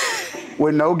road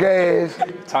with no gas.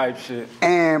 Type shit.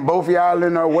 And both of y'all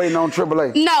in there waiting on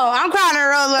AAA. No, I'm crying in a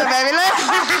Rolls Royce, baby.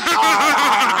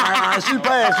 She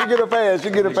passed. She get a pass.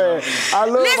 I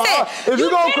love her. If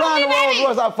you gonna cry in the Rolls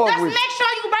Royce, I fuck with you. Just make sure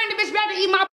you bring the bitch back to eat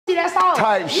my pussy, that's all.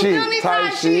 Type shit.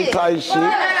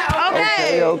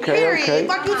 Okay.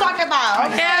 What you talking about?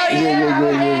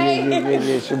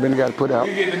 Yeah. She been got put out.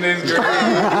 We get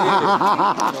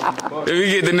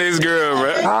the next girl,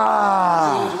 bro.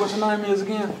 What's your name is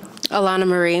again? Alana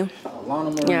Marie.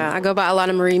 Alana Marie. Yeah, I go by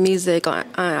Alana Marie Music on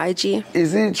IG.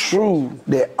 Is it true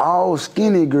that all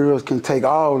skinny girls can take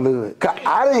all of it? 'Cause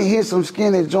I didn't hear some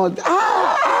skinny joints.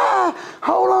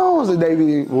 Hold on, so they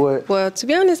be what? Well, to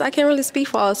be honest, I can't really speak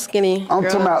for all skinny I'm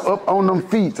girls. talking about up on them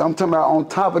feet. I'm talking about on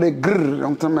top of that grrr.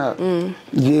 I'm talking about, I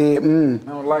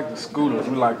don't like the scooters.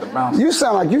 We like the bounce. You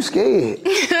sound like you scared.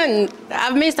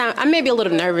 I may be a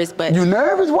little nervous, but... You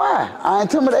nervous? Why? I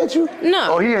intimidate you?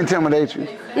 No. Oh, he intimidate you?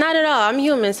 Not at all. I'm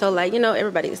human, so like, you know,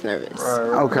 everybody's nervous.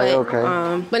 Okay.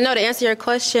 But no, to answer your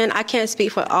question, I can't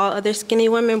speak for all other skinny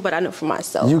women, but I know for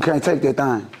myself. You can't take that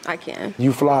thing. I can.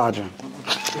 You flodger.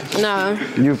 No.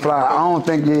 You fly. I don't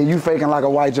think you faking like a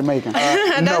white Jamaican.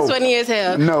 That's funny as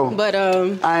hell. No. But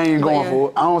I ain't going for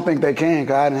it. I don't think they can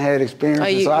because I didn't have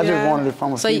experience. So I just wanted it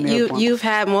from a female point. So you've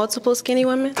had multiple skinny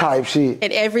women? Type shit.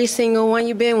 And every single one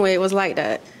you've been with was like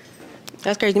that?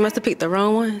 That's crazy. You must have picked the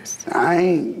wrong ones. I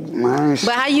ain't.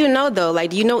 But how you know though? Like,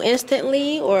 do you know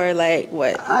instantly or like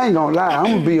what? I ain't gonna lie. I'm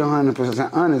gonna be 100%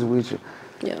 honest with you.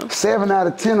 Yeah. 7 out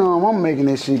of 10 of them, I'm making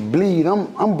that shit bleed.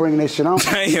 I'm bringing that shit on.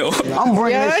 I'm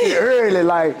bringing that shit early.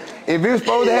 Like, if it's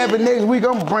supposed to happen next week,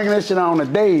 I'm bringing that shit on a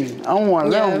day. I don't want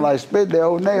to let them, like, spit that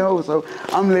whole day hoe. So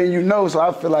I'm letting you know. So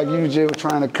I feel like you just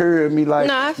trying to curve me like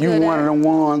you one of them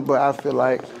ones. But I feel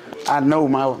like I know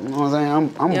my, you know what I'm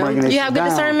saying? I'm bringing that shit down. You have good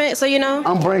discernment, so you know?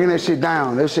 I'm bringing that shit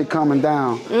down. That shit coming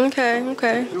down.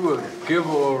 Okay. You a giver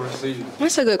or receiver?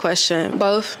 That's a good question.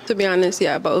 Both, to be honest.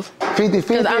 Yeah, both.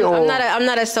 50-50 I'm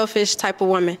not a selfish type of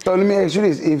woman. So let me ask you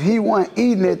this. If he wasn't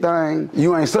eating that thing,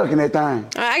 you ain't sucking that thing.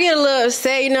 I get a little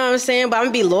upset, you know what I'm saying? But I'm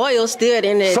going to be loyal still at the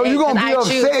end of the day. So you going to be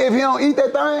upset if he don't eat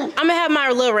that thing? I'm going to have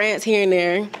my little rants here and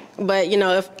there. But, you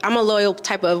know, if I'm a loyal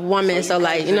type of woman, so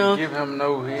like, you know. Give him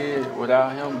no head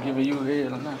without him giving you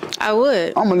head or nothing. I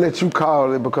would. I'm going to let you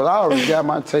call it because I already got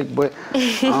my take, but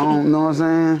I don't know what I'm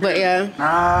saying. But yeah.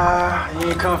 Nah, you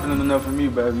ain't confident enough for me,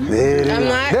 baby. I'm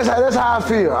not. That's how I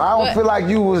feel. I don't feel like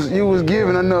you was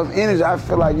giving enough energy. I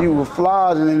feel like you were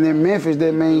flogging, and in Memphis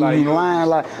that means like you lying,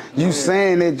 like you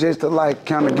saying it just to like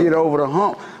kind of get over the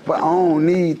hump. But I don't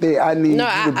need that. I need. No,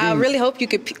 I really hope you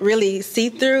could really see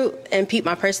through and peep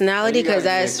my personality because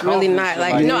that's really not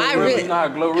like. No, I really.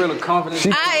 Not really confident.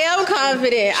 I am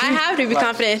confident. I have to be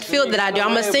confident in the field that I do.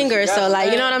 I'm a singer, so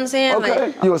like, you know what I'm saying? Okay,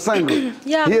 like, you're a singer.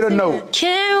 Yeah. Hit a note.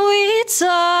 Can we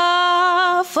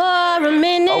talk for a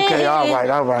minute? Okay,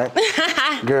 all right.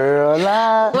 Girl,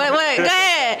 Wait, go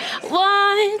ahead.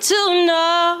 Want to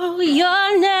know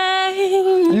your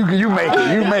name. You make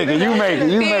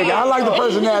it. I like the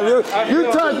personality.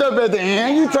 You turned up at the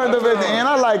end.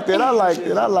 I like that.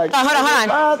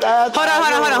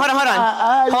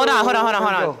 Hold on.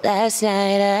 Last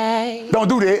night Don't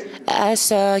do that. I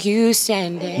saw you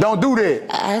standing. Don't do that.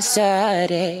 I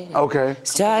started. Okay.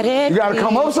 Started. You gotta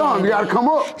come up something. You got to come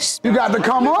up. She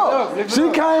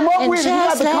came up with it. You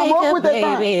got to come up with that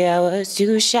thing. Baby, I was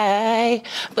too shy,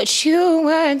 but you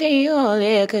weren't the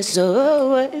only, 'cause so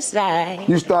was I.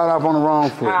 You started started off on the wrong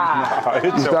foot.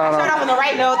 You started off on the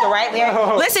right note, the right lyric.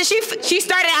 Listen, she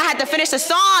started. I had to finish the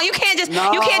song. You can't just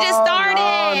start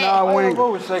it.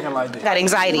 What was shaking like that? I got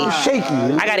anxiety. Shaky.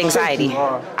 I got anxiety.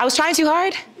 I was trying too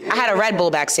hard. I had a Red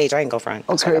Bull backstage. I didn't go front.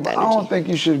 Okay, but I don't think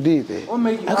you should have did that. What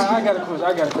make you? I got a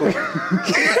question.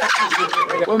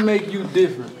 What make you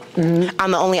different?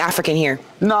 I'm the only African here.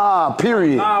 Nah,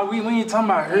 period. Nah, we ain't talking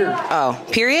about her. Oh,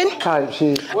 period? Type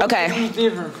shit. Okay. What make you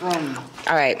different from?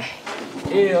 All right.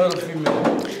 Yeah, other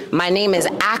female. My name is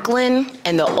Acklin,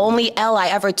 and the only L I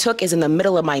ever took is in the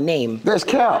middle of my name. That's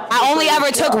cap. I only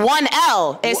ever took one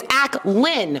L. It's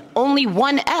Acklin. Only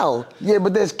one L. Yeah,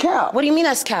 but that's cap. What do you mean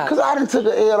that's cap? Because I didn't took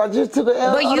an L. I just took an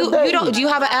L. But you don't. Do you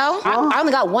have an L? I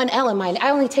only got one L in mine.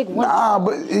 I only take one. Nah,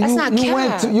 but that's not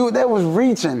cap. That was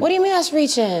reaching. What do you mean that's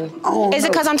reaching? Is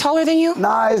it because I'm taller than you?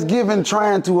 Nah, it's giving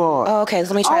trying too hard. Oh, okay.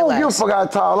 So let me try less. I don't give a fuck how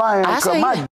tall I am. Cause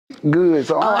my good.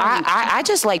 So I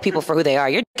just like people for who they are.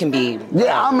 You can be.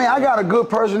 Yeah, I mean, I got a good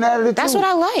personality too. That's what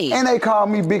I like. And they call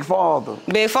me Big Father.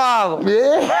 Big Father.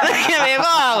 Yeah. Big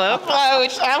Father. I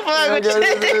fuck with you.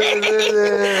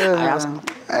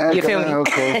 You feel me?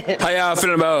 Okay. How y'all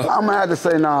feeling about? I'm gonna have to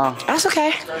say nah. That's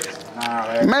okay.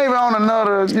 Maybe on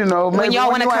another, maybe when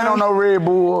y'all ain't on no Red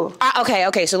Bull.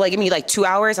 Okay. So like, give me like 2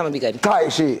 hours. I'm gonna be good.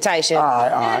 Tight shit. All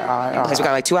right. Okay, so we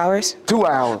got like 2 hours. 2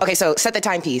 hours. Okay, so set the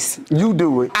timepiece. You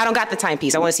do it. I don't got the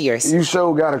timepiece. I want to see yours. You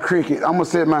sure got a cricket. I'm gonna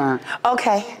set mine.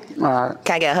 Okay. All right.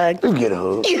 Can I get a hug? You get a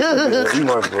hug. You get a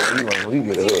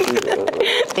hug.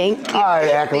 Thank you. All right,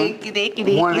 Acklin. Thank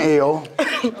you. 1 L.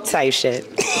 Type shit.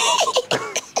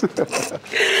 You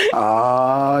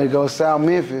go South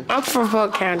Memphis. I'm from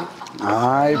Polk County. All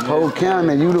right, Polk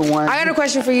County, you the one. I got a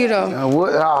question for you though.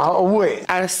 What? Out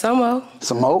of Samo.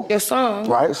 Samo? Your song.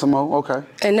 Right, Samo, okay.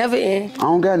 And Never End. I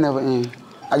don't got Never End.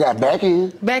 I got Back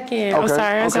In. Back In. Okay. I'm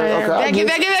sorry. Okay.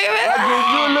 Back In.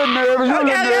 You're a little nervous.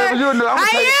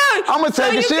 I'm going to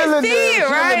take it. She's a little nervous.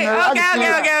 Right?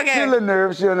 Okay. She's a little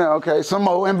nervous. Okay,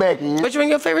 Samo and Back In. Which one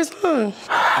your favorite song?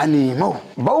 I need more.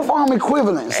 Both of them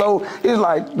equivalent. So it's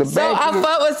like the Back In. So I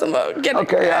fuck with Samo.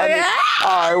 Okay. All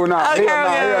right, well, now.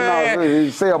 Hell no.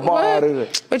 Say a bar out of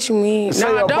it. What you mean?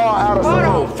 Say a bar out of Samo.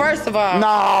 Hold on, first of all.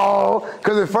 No,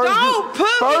 because at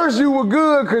first you were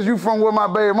good because you from where my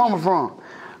baby mama from.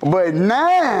 But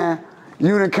now,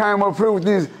 you done came up here with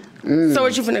this. So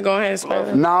what you finna go ahead and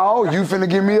spell? No, you finna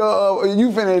give me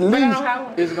you finna at least.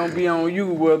 It's gonna be on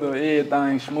you whether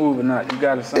everything's smooth or not. You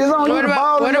gotta say. It's on you. What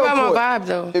about my vibe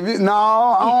though?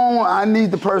 I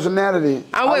need the personality.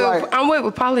 I'm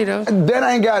with Polly though. That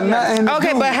ain't got nothing to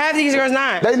do. But half these girls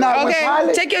not. They not with Polly?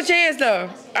 Okay, take your chance though.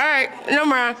 All right, no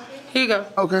more. Here you go.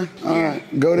 Okay, all right,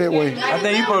 go that way. I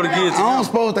think you supposed to get it to I'm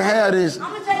supposed to have this.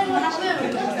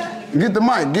 Get the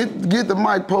mic. Get the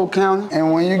mic, Polk County.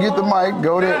 And when you get the mic,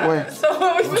 go that way. So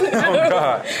what we finna do? Oh,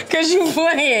 God. Because you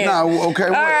playing. Nah, okay.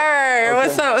 All right,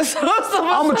 what's up?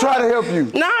 I'm going to try to help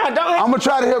you. Nah, don't. I'm going to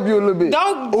try to help you a little bit.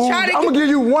 Don't try to. I'm going to give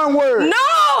you one word.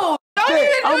 No! Don't even do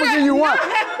that. I'm going to give you one.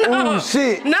 No. Ooh,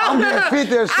 shit. No, I'm getting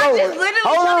 50 or so. I just literally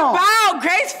trying to bow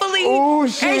gracefully. Ooh,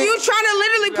 shit. And you trying to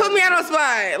literally put me out on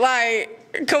spot.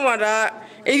 Like, come on, dog.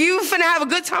 If you finna have a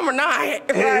good time or not.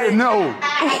 Like, no.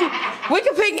 We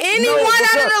can pick anyone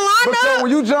out of the lineup. But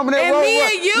when you jump in that Rolls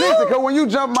Royce, listen, because when you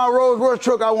jump my Rolls Royce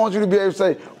truck, I want you to be able to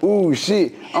say, ooh,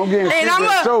 shit, I'm getting sick of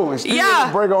that show and still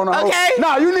break on the hole.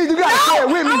 No, you got to say it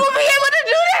with me. I'm going to be able to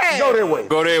do that. Go that way.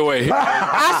 Go that way.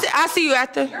 I'll see you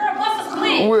after. I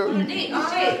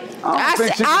don't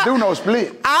think she can do no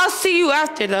split. I'll see you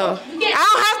after, though. I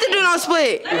don't have to do no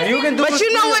split. If you can do but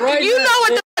you know what the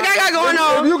fuck I got going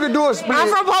on. If you can do a split. I'm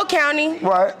from Polk County.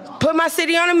 Right. Put my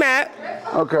city on the map.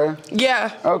 Okay.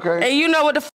 Yeah. Okay. And you know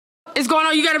what the is going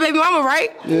on. You got a baby mama,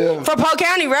 right? Yeah. From Polk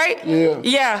County, right? Yeah.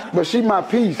 Yeah. But she my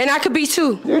piece. And I could be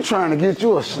too. You trying to get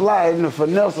you a slide in the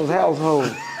Finesse's household.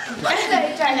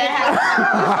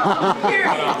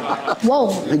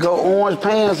 Whoa. And go orange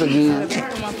pants again.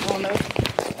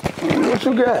 What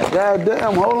you got?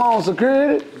 Goddamn, hold on,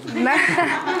 security. Nah.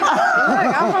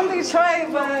 Look, I'm from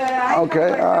Detroit, but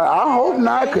okay, I hope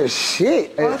not, cause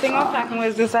shit. The only thing I'm packing with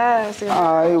is this ass. Yeah.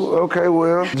 All right, okay,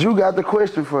 well, you got the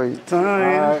question for you. All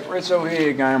right, rate your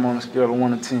head game on a scale of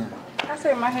 1 to 10. I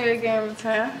say my head game is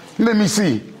 10. Let me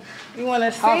see. You want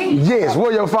to see? Yes,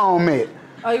 where your phone at?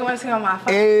 Oh, you want to see on my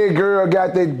phone? Every girl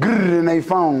got that grrr in their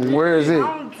phone. Where is it?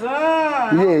 I'm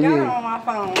done. Yeah, I got it on my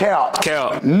phone. Cap.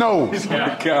 No.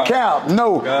 Cap.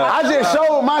 No. I just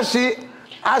showed my shit.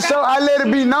 I let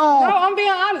it be known. No, I'm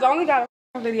being honest. I only got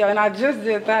a video, and I just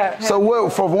did that. So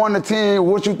what? From 1 to 10,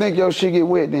 what you think your shit get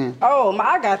wet then? Oh,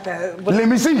 I got that. Let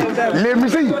me see. Let me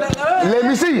see. Let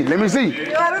me see. Let me see.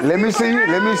 Let me see.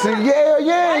 Let me see. Yeah.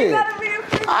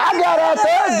 I got out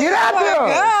there. Get out there.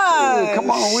 God. Yeah,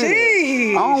 come on with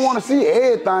it. I don't want to see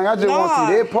everything. I just want to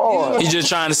see that part. He just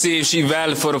trying to see if she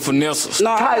valid for the finesses.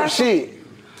 No, Type shit.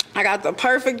 I got the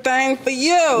perfect thing for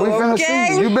you, We finna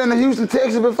see. You been to Houston,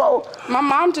 Texas before? My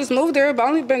mom just moved there, but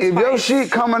only been If twice. your shit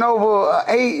coming over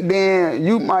 8, then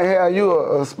you might have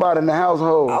you a spot in the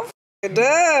household. Oh,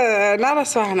 duh. Not a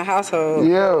spot in the household.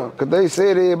 Yeah, because they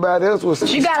said everybody else was...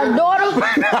 You got a daughter?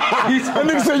 That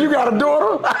nigga said you got a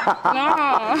daughter?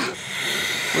 No.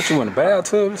 What, you in the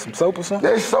bathtub? Some soap or something?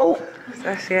 That soap?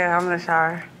 Yeah, I'm in the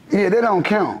shower. Yeah, that don't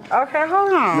count. Okay,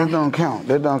 hold on. That don't count.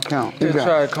 That don't count. You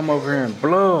try to come over here and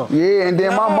blow. Yeah, and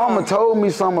then my mama told me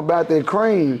something about that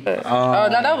cream. Oh, no,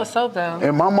 that was soap, though.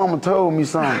 And my mama told me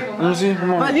something. Let me see.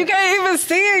 Come on. But you can't even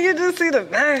see it. You just see the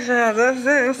backside. That's it.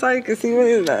 That's all you can see. What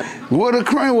is that? What the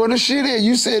cream? What the shit is?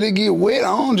 You said it get wet.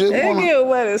 I don't just It want to... get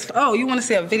wet as... Oh, you want to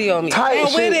see a video of me? Tight And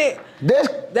shit. with it.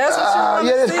 That's what you want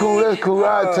yeah, to that's see? cool. That's cool.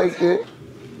 I'll take it.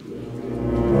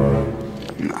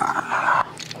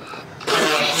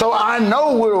 So I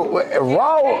know we're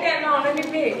raw.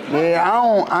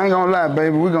 Yeah, I ain't gonna lie,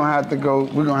 baby. We're gonna have to go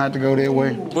that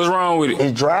way. What's wrong with it?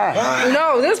 It's dry.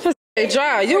 No, this pussy is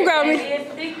dry. You got me.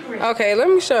 Okay, let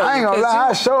me show you. I ain't gonna lie.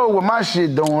 I showed what my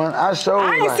shit doing. I showed.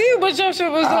 I ain't see what your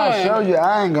shit was doing. I show you.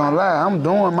 I ain't gonna lie. I'm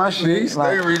doing my shit.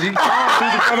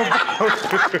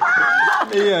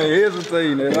 Yeah,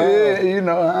 hesitating. Yeah, you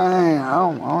know,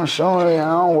 I'm showing it.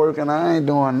 I'm working. I ain't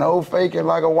doing no faking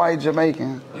like a white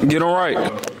Jamaican. Get on right.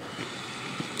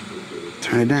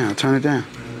 Turn it down. Turn it down.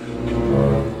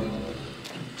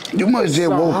 You must just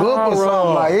woke up or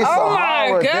something like it's oh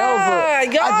my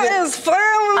God, y'all is playing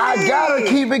with me. I gotta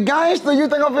keep it gangster. You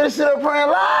think I'm finna sit up praying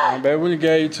live? Baby, when you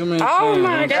gave you too many Oh chances.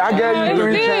 my God. I gave you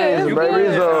 3 chances, baby.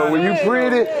 It's when you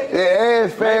pretty, it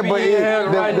ass fat, but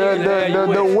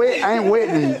the wet ain't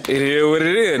wetting. It is what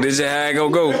it is. This is how it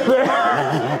gonna go.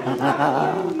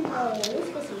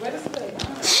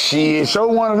 Shit, show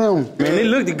one of them. Man, it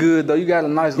looked good though. You got a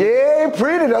nice look. Yeah, it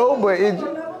pretty though, but it's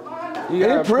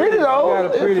pretty though.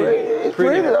 You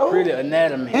got a pretty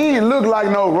anatomy. He ain't look like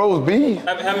no roast beef.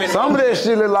 Some of that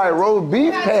shit look like roast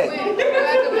beef pack.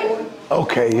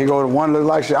 Okay, here go the one look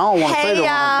like shit. I don't want to say the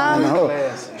wrong thing to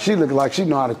her. She look like she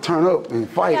know how to turn up and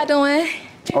fight. How y'all doing?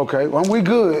 Okay, well, we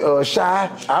good. Shy,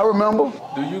 I remember.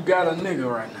 Do you got a nigga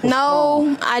right now?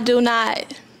 No, I do not.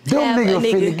 Them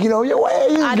niggas finna get on your ass.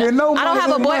 You ain't getting no money. I don't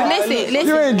have a boy. Listen.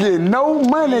 You ain't getting no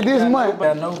money this month.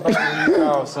 Nobody you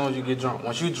call as soon as you get drunk.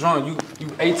 Once you drunk, you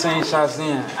 18 shots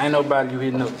in. Ain't nobody you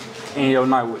hitting up in your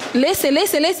night with. Listen.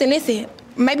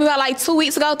 Maybe about like 2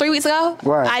 weeks ago, 3 weeks ago,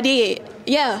 right. I did.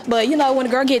 Yeah, but you know when a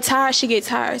girl get tired, she get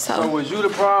tired. So was you the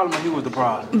problem or he was the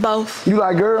problem? Both. You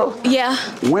like girls? Yeah.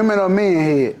 Women or men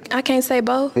head? I can't say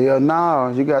both. Hell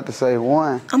no, you got to say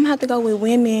one. I'm gonna have to go with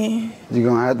women. You're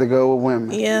gonna have to go with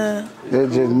women. Yeah. That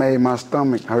just made my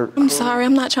stomach hurt. I'm sorry,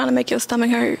 I'm not trying to make your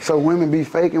stomach hurt. So women be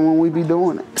faking when we be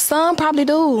doing it? Some probably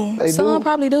do. Some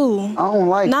probably do. I don't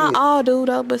like it. Not all do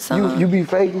though, but some. You be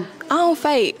faking? I don't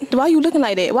fake. Why you looking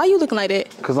like that? Why you looking like that?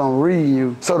 Cause I'm reading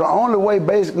you. So the only way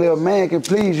basically a man can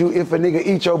please you if a nigga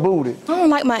eat your booty. I don't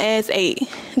like my ass ate.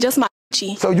 Just my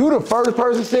G. So you the first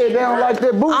person said they don't like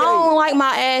that booty? I don't like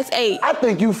my ass ate. I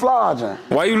think you flogging.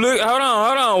 Why you look? Hold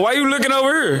on. Why you looking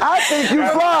over here? I think you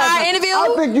flogging. Our interview?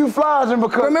 I think you flogging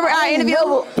because remember our interview?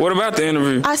 What about the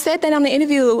interview? I said that on the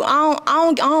interview.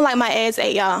 I don't like my ass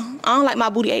ate, y'all. I don't like my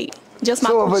booty ate. Just my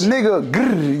So if a nigga,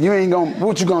 grrr, you ain't gonna,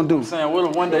 what you gonna do? I'm saying, what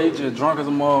if one day he just drunk as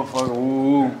a motherfucker,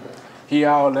 ooh, he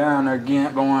all down there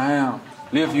again, going ham,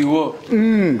 lift you up,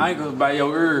 ankles by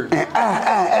your ears.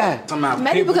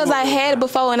 Maybe because I had it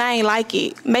before and I ain't like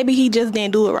it. Maybe he just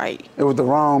didn't do it right. It was the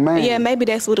wrong man. Yeah, maybe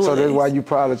that's what it was. So that's why you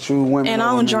probably choose women. And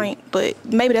I don't drink, but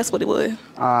maybe that's what it was.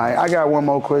 All right, I got one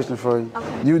more question for you.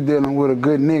 Okay. You dealing with a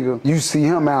good nigga. You see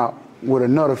him out with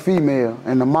another female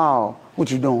in the mall. What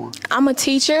you doing? I'm a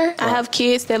teacher. I have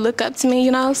kids that look up to me,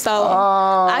 you know, so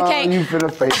I can't. You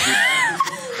finna fake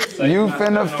it. You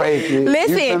finna fake it.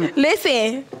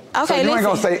 Listen. Okay, so you ain't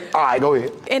gonna say, all right, go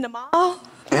ahead. In the mall?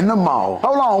 In the mall.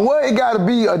 Hold on, what it gotta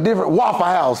be a different Waffle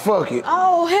House? Fuck it.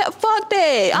 Oh, hell, fuck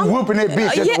that. You whooping that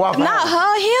bitch at the Waffle House. Not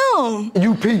her, him.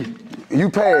 You pee. You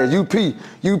pass, you pee,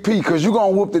 cause you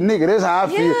gonna whoop the nigga. That's how I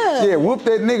feel. Yeah, whoop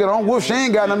that nigga. Don't whoop. She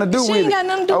ain't got nothing to do with it. She ain't got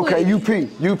nothing to do with it. Okay, you pee,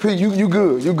 you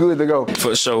good. You good to go.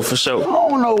 For sure. I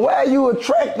don't know why you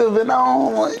attractive and I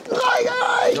don't like,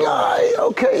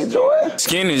 okay, Joy.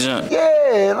 Skinny junk.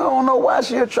 Yeah, I don't know why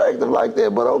she attractive like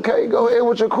that, but okay, go ahead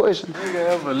with your question. Nigga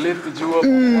ever lifted you up?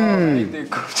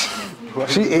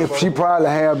 She probably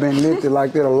have been lifted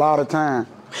like that a lot of times.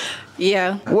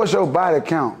 Yeah. What's your body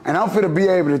count? And I'm finna be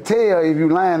able to tell if you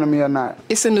lying to me or not.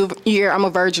 It's a new year. I'm a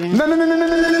virgin. No.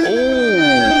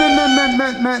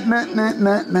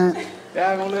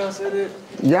 Y'all gonna let her say that?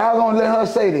 Y'all gonna let her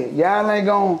say that. Y'all ain't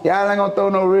gonna throw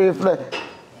no red flag.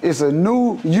 It's a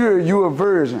new year, you a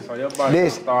virgin. So your body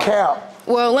This cap.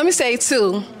 Well, let me say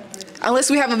too.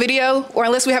 Unless we have a video or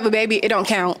unless we have a baby, it don't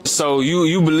count. So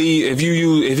you believe if you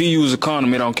use a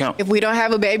condom, it don't count? If we don't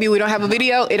have a baby, we don't have a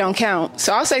video, it don't count.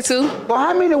 So I'll say 2. Well,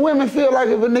 how many women feel like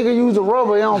if a nigga use a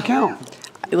rubber, it don't count?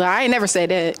 Well, I ain't never said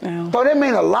that. No. So that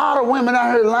mean a lot of women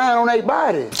out here lying on their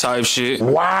bodies. Type shit.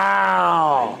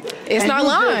 Wow. It's not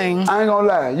lying. I ain't gonna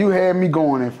lie. You had me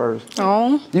going at first.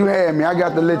 Oh. You had me. I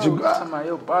got to let you go. Talking about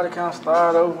your body count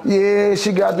start over. Yeah,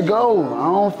 she got to go. I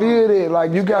don't feel that.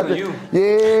 Like you got to.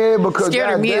 Yeah, because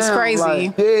scared of me is crazy.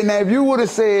 Like, yeah, now if you would have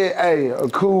said, hey, a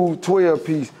cool 12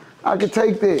 piece, I could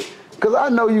take that. Cause I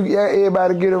know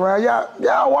everybody get around.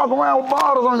 Y'all walk around with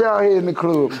bottles on y'all head in the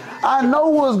club. I know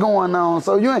what's going on.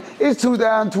 So it's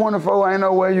 2024. Ain't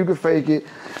no way you can fake it.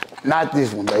 Not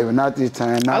this one, baby. Not this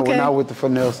time. Not with the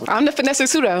finesse. I'm the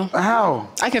finesser too, though. How?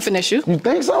 I can finesse you. You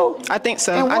think so? I think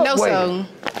so. In I what know way? so.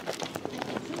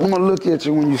 I'm gonna look at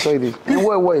you when you say this. In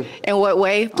what way? In what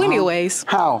way? Plenty of ways.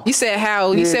 How? You said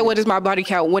how. You said what is my body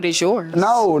count? What is yours?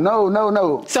 No.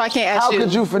 So I can't ask you. you. How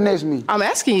could you finesse me? I'm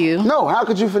asking you. No, how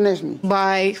could you finesse me?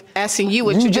 By asking you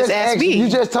what you just asked me. You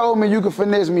just told me you could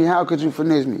finesse me. How could you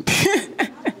finesse me?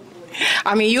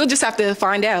 I mean, you'll just have to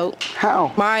find out.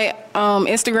 How? My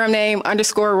Instagram name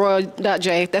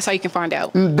 _royal.j. That's how you can find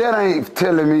out. That ain't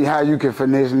telling me how you can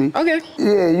finesse me. Okay.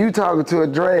 Yeah, you talking to a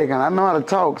dragon. I know how to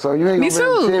talk, so you ain't me gonna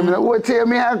too. Tell me. What? Tell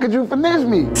me how could you finesse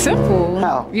me? Simple.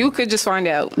 How? You could just find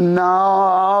out. No,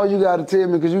 all you gotta tell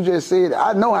me because you just said it.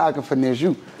 I know how I can finesse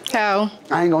you. How?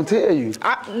 I ain't gonna tell you.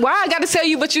 Why I gotta tell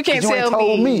you, but you can't you tell ain't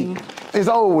told me. It's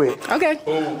over with. Okay.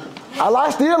 I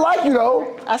still like you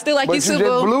though. I still like you too, But you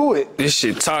just blew it. This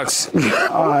shit toxic.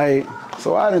 All right.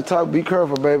 So I didn't talk. Be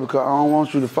careful, baby, because I don't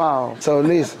want you to fall. So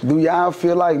listen, do y'all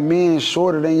feel like men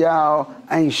shorter than y'all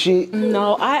ain't shit?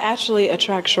 No, I actually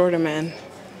attract shorter men.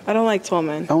 I don't like tall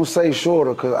men. Don't say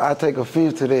shorter, because I take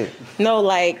offense to that. No,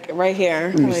 like right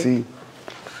here. Let me see.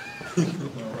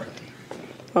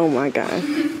 Oh my God.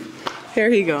 Here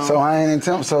he goes. So I ain't in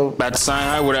temp, so. About the same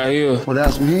height without heel.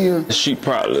 Without some heel? She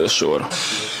probably a little shorter.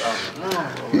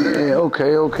 Yeah,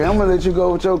 okay. I'm gonna let you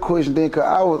go with your question then, cause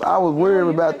I was worried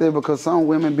about that because some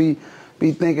women be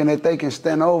thinking that they can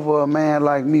stand over a man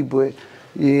like me, but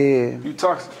yeah. You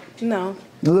toxic? No.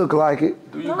 Look like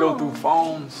it. Do you go through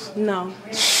phones? No.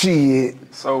 Shit.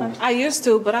 So I used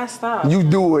to, but I stopped. You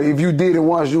do it. If you did it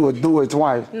once, you would do it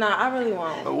twice. Nah, I really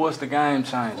won't. But what's the game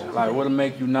changer? Like, what'll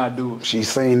make you not do it? She's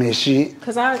saying that shit.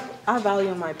 Cause I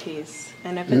value my peace.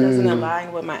 And if it doesn't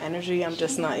align with my energy, I'm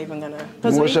just not even gonna.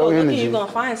 Because when you go looking, you're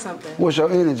gonna find something. What's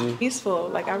your energy? Peaceful.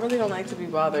 Like, I really don't like to be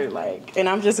bothered. Like, and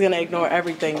I'm just gonna ignore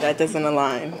everything that doesn't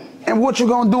align. And what you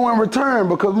gonna do in return?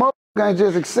 Because most ain't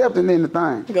just accepting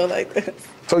anything. Go like this.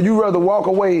 So you rather walk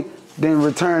away than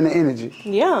return the energy?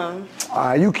 Yeah. All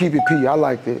right, you keep it P. I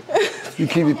like that. You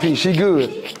keep it P. She good.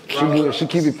 She good. She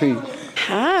keep it P.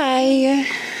 Hi.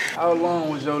 How long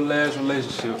was your last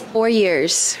relationship? 4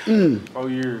 years. 4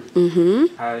 years?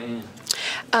 Mm-hmm. How it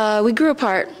end? We grew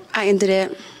apart. I ended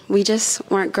it. We just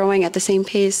weren't growing at the same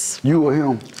pace. You or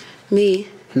him? Me.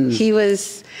 He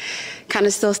was kind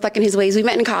of still stuck in his ways. We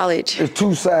met in college. It's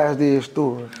two sides to his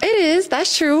story. It is.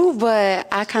 That's true. But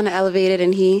I kind of elevated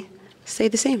and he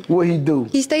stayed the same. What he do?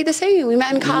 He stayed the same. We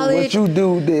met in college. What you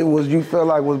do that was you felt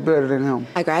like was better than him?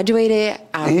 I graduated.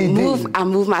 I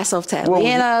moved myself to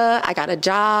Atlanta. I got a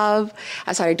job.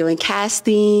 I started doing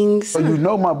castings. So you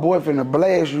know my boyfriend will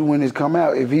blast you when it's come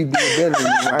out if he do better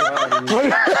than you,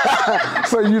 right?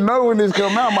 So you know when it's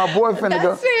come out, my boyfriend will go.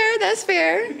 That's fair. That's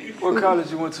fair. What college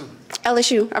you went to?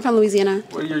 LSU. I'm from Louisiana.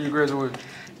 What year you graduated?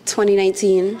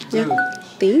 2019. Yeah.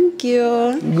 Thank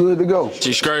you. Good to go.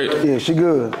 She straight? Yeah, she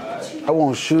good. I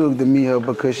want Suge to meet her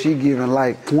because she giving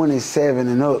like 27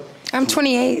 and up. I'm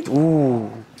 28. Ooh.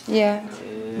 Yeah.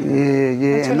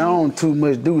 Yeah, and I don't too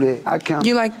much do that. I count.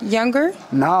 You like younger?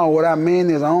 No, what I mean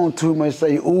is I don't too much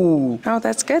say ooh. Oh,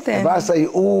 that's good then. If I say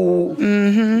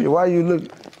ooh, why you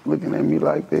looking at me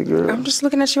like that, girl? I'm just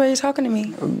looking at you while you're talking to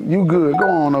me. You good. Go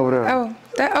on over there. Oh,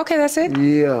 okay, that's it?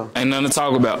 Yeah. Ain't nothing to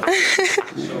talk about.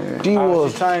 She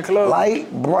was light,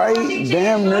 bright,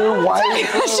 damn near white,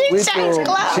 with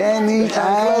the Chinese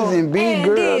eyes and big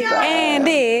girl thighs.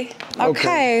 Andy,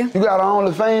 okay. You got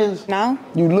OnlyFans? No.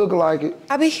 You look like it.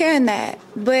 I be hearing that,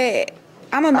 but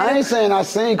I'm a I ain't saying I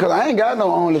sing because I ain't got no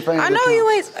OnlyFans I know account. you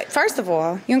ain't. First of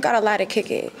all, you don't got a lot to kick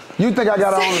it. You think I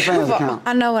got an OnlyFans account?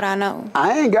 I know what I know.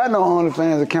 I ain't got no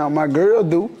OnlyFans account. My girl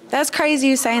do. That's crazy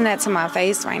you saying that to my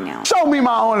face right now. Show me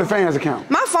my OnlyFans account.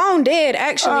 My phone did,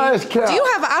 actually. It's cap. Do you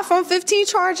have an iPhone 15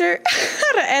 charger?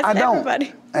 I don't.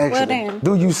 Everybody. Actually, well, damn.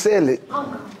 Do you sell it?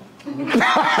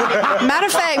 Matter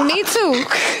of fact, me too.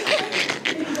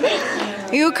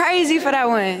 You crazy for that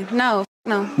one. No.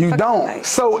 You don't.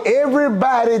 So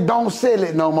everybody don't sell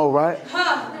it no more, right?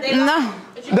 No.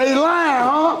 They lying,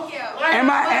 huh? Am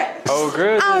I? Oh,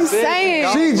 girl. I'm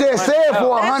saying. She just said for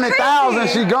 100,000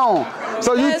 she gone.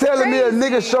 So you telling me a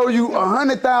nigga show you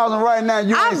 100,000 right now?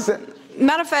 You ain't selling.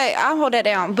 Matter of fact, I'll hold that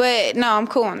down. But no, I'm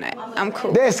cool on that. I'm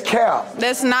cool. That's cap.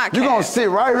 That's not cap. You gonna sit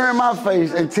right here in my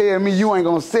face and tell me you ain't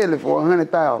gonna sell it for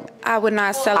 100,000? I would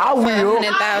not sell it I for will.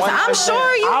 100,000. I'm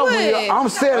sure you would. Will. I'm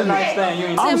selling it.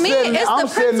 To me, it's the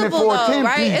principle, for though, 10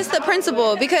 right? piece. It's the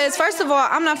principle because first of all,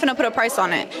 I'm not finna put a price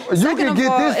on it. You can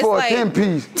get this for a 10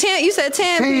 piece. 10? You said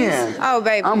 10 piece? Oh,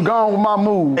 baby. I'm gone with my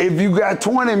move. If you got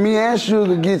 20, me and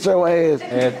Sugar get your ass.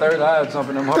 Yeah, third eye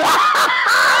jumping them up.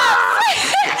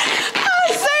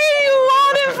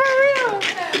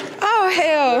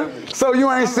 So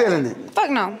you ain't selling it? Fuck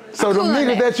no. So the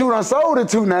niggas that you done sold it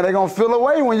to now, they gonna feel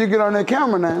away when you get on that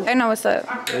camera now. They know what's up.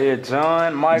 Yeah,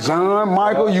 John,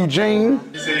 Michael, Eugene.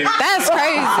 That's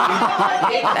crazy.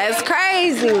 That's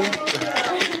crazy.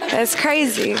 That's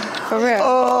crazy. For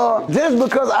real. Just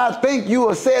because I think you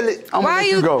will sell it, I'm gonna let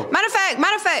you go. Matter of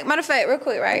fact, real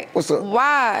quick, right? What's up?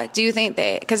 Why do you think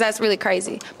that? Because that's really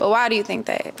crazy. But why do you think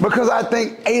that? Because I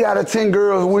think 8 out of 10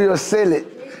 girls will sell it.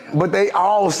 But they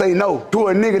all say no to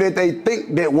a nigga that they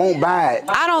think that won't buy it.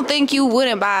 I don't think you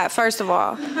wouldn't buy it, first of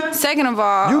all. Second of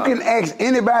all, you can ask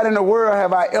anybody in the world,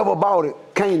 have I ever bought it?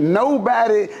 Can't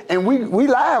nobody, and we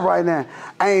live right now,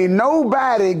 ain't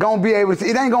nobody gonna be able to,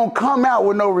 it ain't gonna come out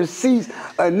with no receipts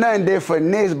or nothing that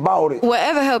Finesse bought it.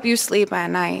 Whatever help you sleep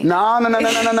at night.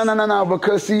 No,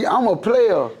 because see, I'm a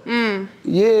player.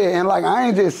 Yeah, and like, I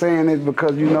ain't just saying this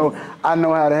because, you know, I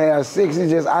know how to have sex,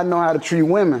 it's just I know how to treat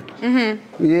women.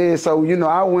 Yeah, so, you know,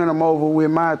 I win them over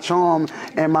with my charm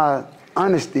and my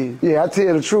honesty. Yeah, I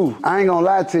tell the truth. I ain't gonna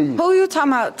lie to you. Who you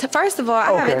talking about? First of all,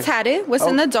 I have it tatted. What's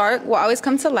in the dark will always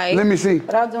come to light. Let me see.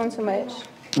 Without doing too much.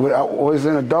 What's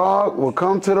in the dark will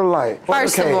come to the light.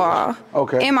 First of all.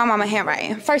 Okay. In my mama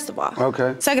handwriting. First of all.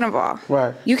 Okay. Second of all.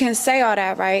 Right. You can say all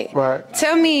that, right? Right.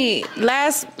 Tell me,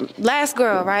 last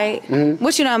girl, right?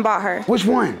 What you done bought her? Which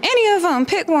one? Any of them.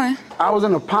 Pick one. I was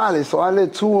in a pilot, so I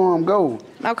let 2 of them go.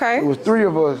 Okay. It was 3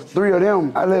 of us, 3 of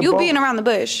them. I let You both. beating around the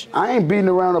bush. I ain't beating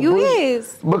around the bush. You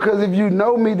is. Because if you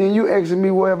know me, then you asking me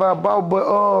what have I bought, but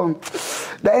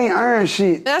they ain't earned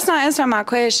shit. That's not answering my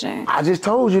question. I just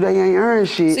told you they ain't earned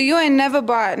shit. So you ain't never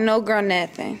bought no girl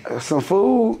nothing? Some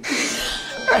food.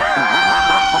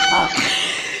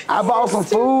 I bought some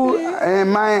food,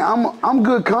 and man, I'm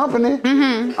good company.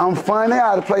 I'm funny.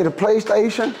 I play the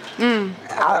PlayStation.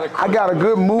 I got a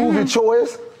good movie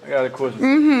choice. I got a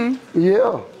question.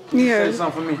 Yeah. Say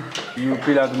something for me. You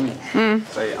repeat after me.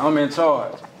 Say, I'm in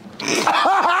charge.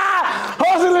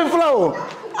 Hustle and flow.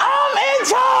 I'm in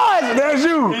charge. That's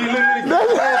you.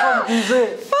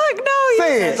 Fuck no,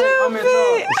 you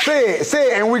stupid. Say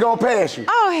it, and we gonna pass you.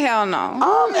 Oh, hell no.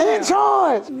 I'm in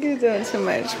charge. You're doing too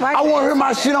much. I want to hear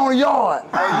my shit on the yard. Hey,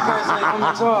 you can't say I'm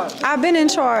in charge. I've been in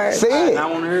charge. Say it. I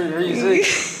want to hear you say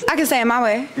it. I can say it my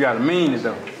way. You gotta mean it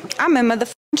though. I'm in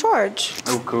motherfucking charge.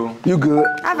 Oh, cool. You good.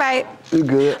 All right. You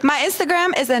good. My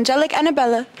Instagram is Angelic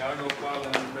Annabella. Y'all go follow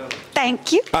Annabella.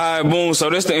 Thank you. All right, boom. So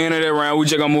that's the end of that round. We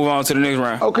just gonna move on to the next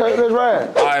round. Okay, that's right.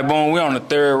 All right, boom. We on the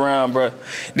 3rd round, bro.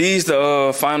 These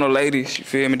the final ladies. You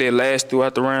feel me? They last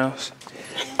throughout the rounds.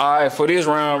 All right, for this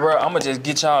round, bro, I'ma just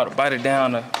get y'all to bite it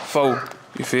down to 4.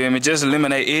 You feel me? Just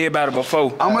eliminate everybody but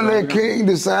 4. I'm gonna let King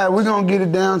decide. We're gonna get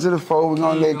it down to the 4. We're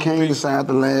gonna let King decide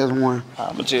the last one.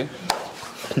 I'ma just.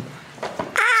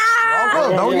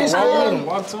 Don't get scared.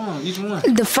 Walk to him, each one.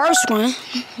 The first one,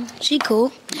 she cool.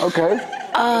 Okay.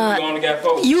 You only got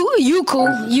 4. You cool.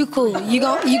 You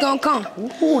gonna come.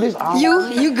 Ooh, this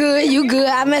You good.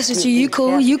 I mess with you. You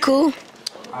cool. All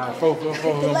right, 4 gonna be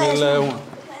the last one.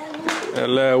 That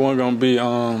last one gonna be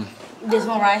This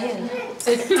one right here.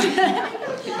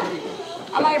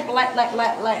 I like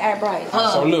our bright.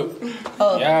 So look,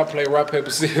 y'all play rock, paper,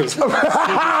 scissors.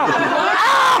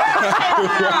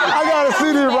 I gotta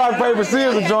see this rock, paper,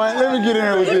 scissors joint. Let me get in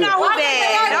here with this. Don't do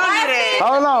that.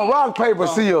 Hold on, rock, paper,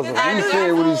 scissors. He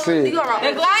said what he said. Rock,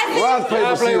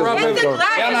 paper, scissors. Let's go.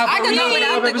 I can do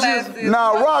without the glasses.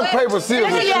 Now, rock, paper,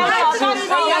 scissors. Oh,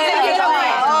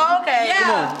 okay.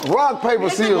 Come on, rock, paper,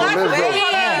 scissors. Let's go.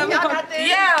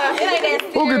 Yeah.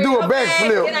 Who can do a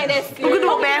backflip? Who can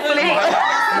do a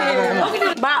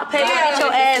backflip? Bob, pay get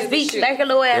your ass beat. Back a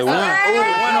little ass.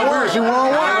 She won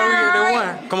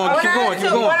one. Come on, keep going,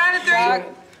 keep going. 1 out of 3.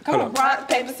 Come on, rock,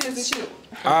 paper, scissors, shoot.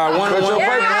 All right, 1 on 1.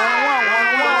 Right,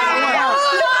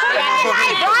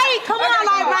 come on,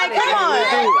 like, come on.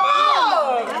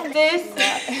 This.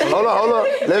 Hold on.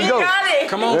 Let's go.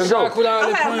 Come on, let's go.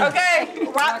 Okay,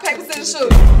 rock, paper, scissors,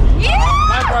 shoot.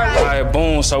 All right,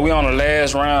 boom. So we on the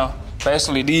last round.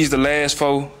 Basically, these the last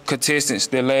 4 contestants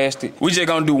that lasted. We just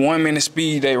gonna do 1 minute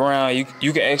speed that round. You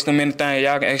can ask them anything,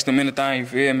 y'all can ask them anything, you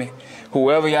feel me?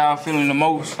 Whoever y'all feeling the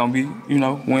most gonna be,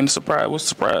 win the surprise. What's the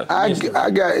surprise?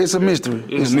 It's a mystery.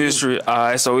 It's a mystery. All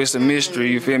right, so it's a mystery,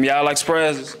 you feel me? Y'all like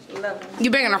surprises? You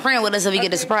bringing a friend with us if you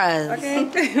get a surprise. Okay,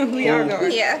 we are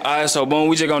going. Yeah. All right, so boom,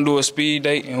 we just gonna do a speed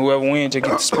date, and whoever wins just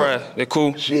get the surprise. That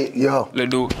cool? Shit, yo. Let's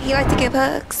do it. You like to give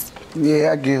hugs?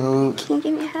 Yeah, I give hugs. Can you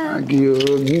give me a hug? I give you a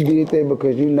hug. You did that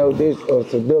because you know this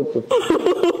seductive.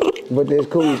 But that's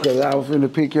cool because I was finna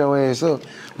pick your ass up.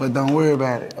 But don't worry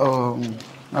about it. All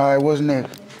right, what's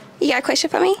next? You got a question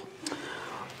for me?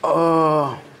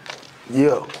 Yeah.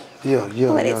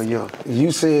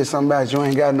 You said something about you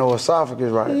ain't got no esophagus,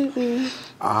 right?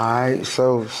 All right,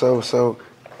 so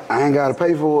I ain't gotta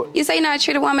pay for it. You say you know I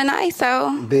treat a woman nice,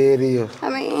 so. There it is. I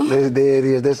mean. There it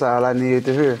is. That's all I needed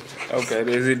to hear. Okay,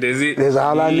 that's it. That's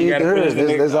all I need to hear.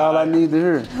 That's all I need to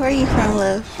hear. Where are you from,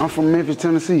 love? I'm from Memphis,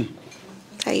 Tennessee.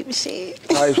 Type shit.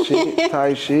 Type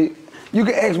shit. You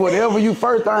can ask whatever you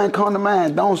first thing come to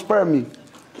mind. Don't spare me.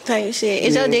 Type shit.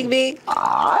 Is your dick big?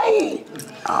 Aight.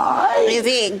 Is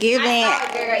it giving?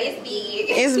 It's big.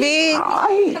 It's big?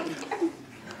 Aight.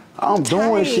 I'm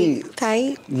doing shit.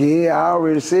 Tight. Yeah, I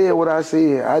already said what I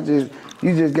said.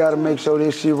 You just gotta make sure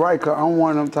this shit right, cause I'm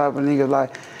one of them type of niggas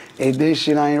like, if this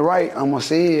shit ain't right, I'ma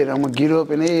say it. I'ma get up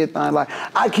and everything. Like,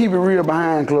 I keep it real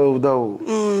behind closed doors.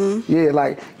 Yeah,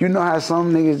 like, you know how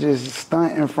some niggas just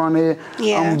stunt in front of it?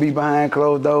 Yeah. I'ma be behind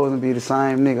closed doors and be the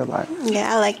same nigga. Like,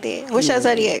 yeah, I like that. What's your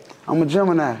zodiac? I'm a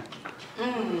Gemini.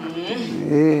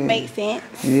 Yeah. Makes sense.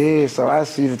 Yeah, so I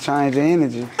see the change of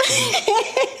energy.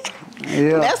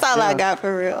 Yeah, that's all I got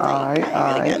for real. All right.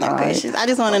 Questions. I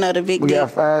just want to know the big We dick.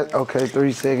 got 5, okay,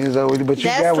 3 seconds over, but you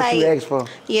got what you asked for.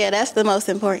 Yeah, that's the most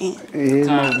important. It is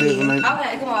most definitely.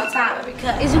 Okay, come on, time.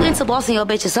 Is you into bossing your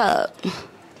bitches up?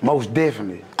 Most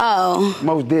definitely. Oh.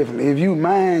 Most definitely. If you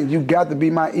mine, you got to be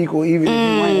my equal, even if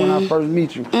you ain't when I first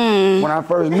meet you. When I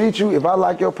first meet you, if I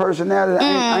like your personality,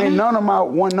 I ain't none of my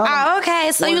one. Oh,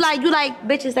 okay. So you like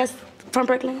bitches that's from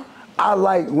Brooklyn? I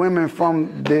like women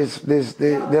from this that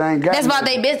ain't got. That's about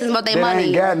their business, about their money.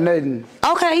 Ain't got nothing.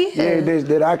 Okay. Yeah,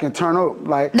 that I can turn up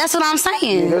like. That's what I'm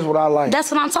saying. Yeah, that's what I like. That's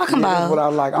what I'm talking about. That's what I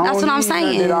like. That's what I'm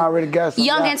saying. That I already got something.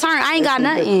 Young and turn. I ain't got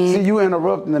nothing. See, you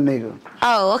interrupting the nigga.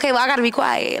 Oh, okay. Well, I gotta be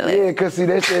quiet. Yeah, cause see,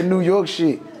 that's that New York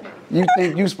shit. You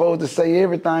think you supposed to say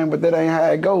everything, but that ain't how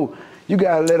it go. You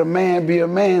gotta let a man be a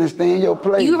man and stay in your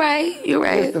place. You right. You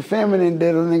right. It's the feminine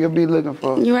that a nigga be looking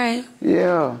for. You right.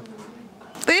 Yeah.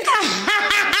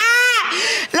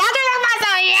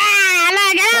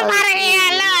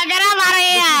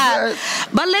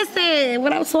 But listen,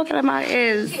 what I'm talking about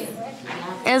is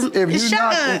if you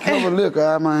not can cover liquor,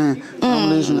 I'm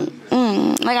listening.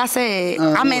 Like I said,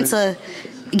 I'm into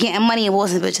getting money and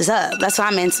bossing bitches up. That's what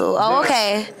I'm into. Oh,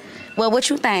 okay. Well, what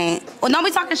you think? Well, don't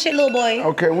be talking shit, little boy.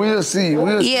 Okay, we'll see.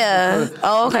 We'll see.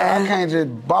 Oh, okay. I can't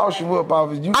just boss you up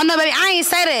off of you. Oh, no, baby, I ain't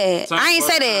say that. I ain't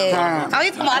say that. Oh,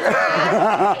 you talking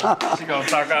about She gonna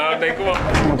talk all day. Come on.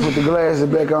 I'm gonna put the glasses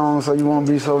back on so you won't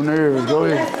be so nervous. Go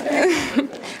ahead.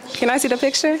 Can I see the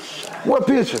picture? What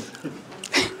picture?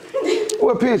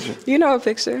 What picture? You know a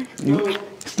picture.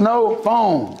 Snow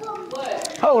phone.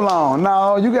 Hold on.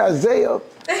 No, you got Zelle?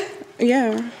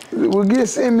 Yeah. Well,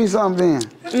 send me something.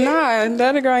 Nah, the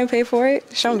other girl ain't pay for it.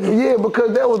 Show me. Yeah,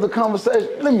 because that was the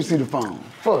conversation. Let me see the phone.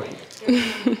 Fuck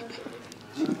it.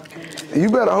 You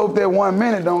better hope that 1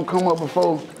 minute don't come up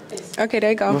before. Okay,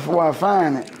 there you go. Before I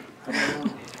find it.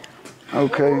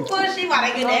 Okay. She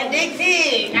wanna get that dick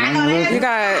big. You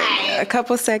got a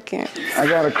couple seconds. I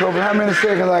got a couple. How many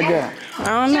seconds I got?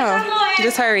 I don't know.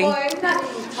 Just hurry.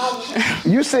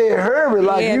 You said hurry,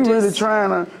 like you really trying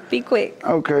to. Be quick.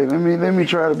 Okay, let me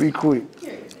try to be quick.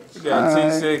 You got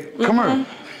 10 seconds. Come here.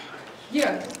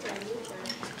 Yeah.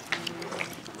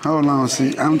 Hold on,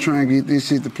 see, I'm trying to get this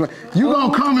shit to play. You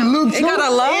gonna come and look too? It got a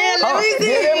low? Yeah, let me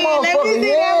see. That motherfucker,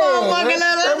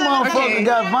 that motherfucker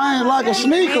got veins like a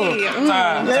sneaker.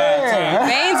 Time.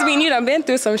 Veins mean you done been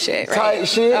through some shit, right? Tight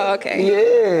shit. Oh, okay.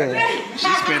 Yeah. She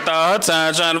spent all her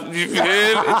time trying to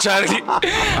get. All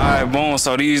right, boom.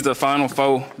 So these the final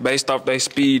 4 based off their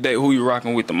speed date. Who you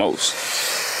rocking with the most?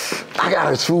 I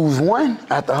gotta choose one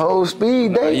at the whole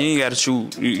speed day. You ain't gotta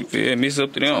choose. You feel me? It's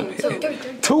up to them.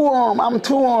 Two on 'em. I'm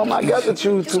two on 'em. I got to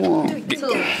choose two on 'em.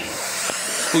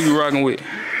 Who you rocking with?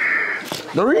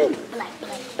 3.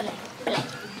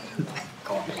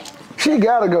 She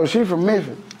gotta go. She from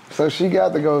Memphis, so she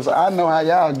got to go. So I know how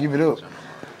y'all give it up.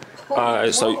 All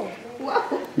right, so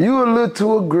you a little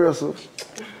too aggressive.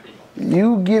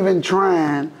 You giving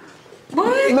trying.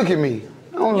 What? Look at me.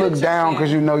 Don't look down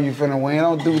because you know you finna win.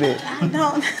 Don't do that. I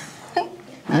don't.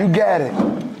 You got it.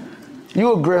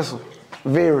 You aggressive,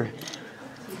 very.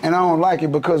 And I don't like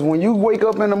it because when you wake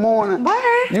up in the morning,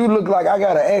 you look like I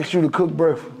gotta ask you to cook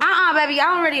breakfast. Baby,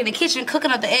 I'm already in the kitchen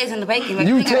cooking up the eggs and the bacon. Like,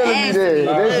 you telling me that.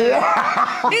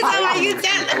 He's like, you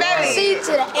telling me. See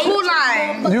to the who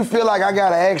lying? You feel like I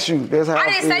gotta ask you. That's how I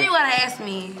didn't say you gotta ask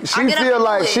me.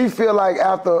 She feel like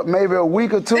after maybe a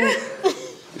week or 2,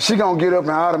 she gonna get up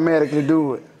and automatically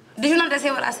do it. Did you not just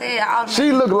hear what I said?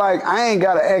 She look like I ain't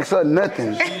gotta ask her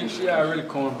nothing. She already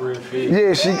cornbread fed.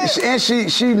 Yeah,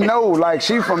 she know, like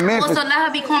she from Memphis. Well, so let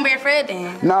her be cornbread fed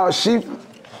then. No,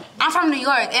 I'm from New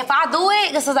York. If I do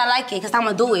it, it's because I like it, because I'm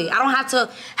going to do it. I don't have to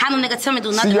have no nigga tell me to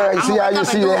do nothing. See how you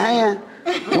see that hand?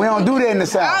 We don't do that in the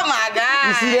South. Oh, my God.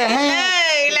 You see that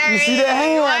hand? You see that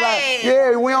hand? Like,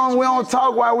 yeah, we don't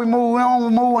talk while we move. We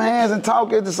don't move hands and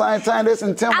talk at the same time. That's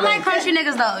intimidating. I like country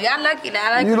niggas, though. Y'all lucky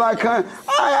that. You like country?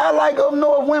 I like up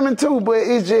north women, too, but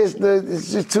it's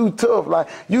just too tough. Like,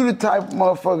 you the type of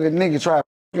motherfucker nigga try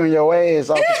to on your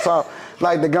ass off the top,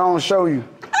 like to go and show you.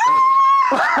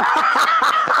 That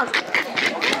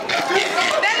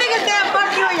nigga said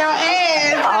fuck you on your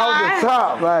ass. Off the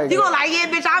top, like. You gonna like, yeah,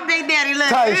 bitch, I'm Big Daddy, look.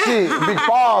 Type shit, big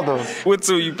father. What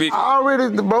 2 you pick?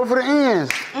 Both of the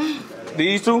ends.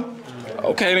 These 2?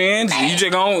 Okay then, you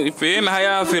just gon' feel me? How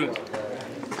y'all feeling?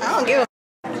 I don't give a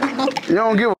You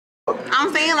don't give a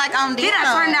I'm feeling like I'm dead. He done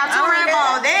turned out 2 red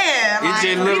balls there. It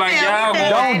just look like y'all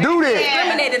don't do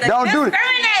that. Don't do that.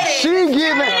 She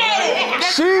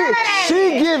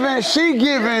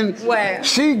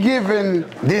giving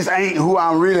this ain't who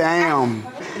I really am.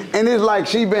 And it's like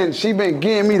she been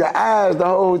giving me the eyes the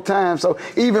whole time. So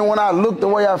even when I looked the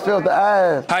way I felt the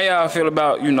eyes. How y'all feel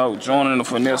about, joining the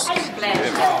finesse?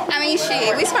 I mean,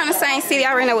 shit, we from the same city.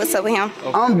 I already know what's up with him.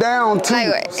 I'm down too.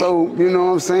 Like, so, you know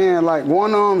what I'm saying? Like,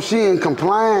 one of them, she in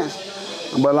compliance.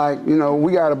 But like,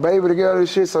 we got a baby together and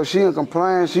shit, so she in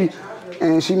compliance. She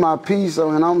my piece, so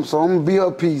I'm gonna be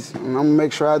her piece. And I'm gonna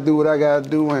make sure I do what I gotta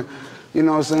do, and you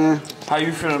know what I'm saying? How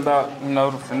you feeling about,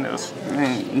 the finesse?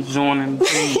 Man, joining the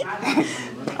team?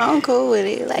 I'm cool with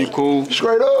it. Like, you cool?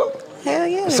 Straight up? Hell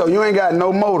yeah. So you ain't got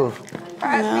no motive?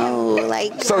 No,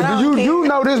 like. So you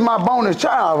know this my bonus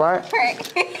child, right?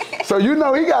 So you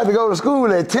know he got to go to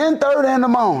school at 10:30 in the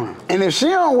morning. And if she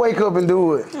don't wake up and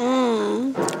do it,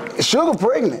 Sugar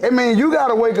pregnant. I mean, you got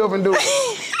to wake up and do it.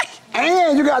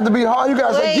 And you got to be hard. You got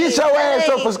to say, get your ass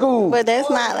up for school. But that's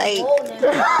not like.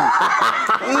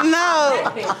 No.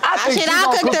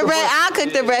 I'll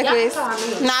cook the breakfast.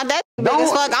 Nah, that big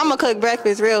as fuck. I'm going to cook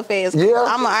breakfast real fast. Yeah.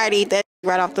 I'm going to already eat that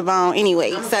right off the bone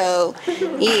anyway. So,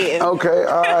 yeah. Okay,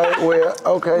 all right. Well,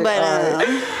 okay. But,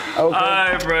 okay. All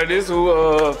right, bro. This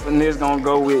who Finesse gonna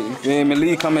go with. You feel me?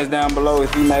 Leave comments down below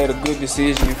if he made a good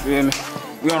decision. You feel me?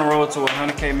 We on the road to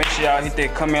 100K. Make sure y'all hit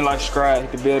that comment, like, subscribe,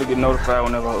 hit the bell to get notified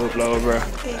whenever I upload, bro.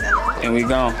 And we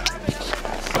gone.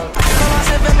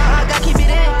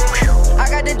 I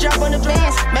got the drop on the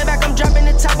beans. Maybach, I'm dropping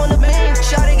the top on the beans.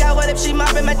 Shawty got wet if she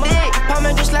mopping my dick. Palm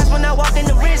just slaps when I walk in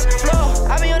the wrist. Flow,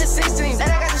 I be on the 16.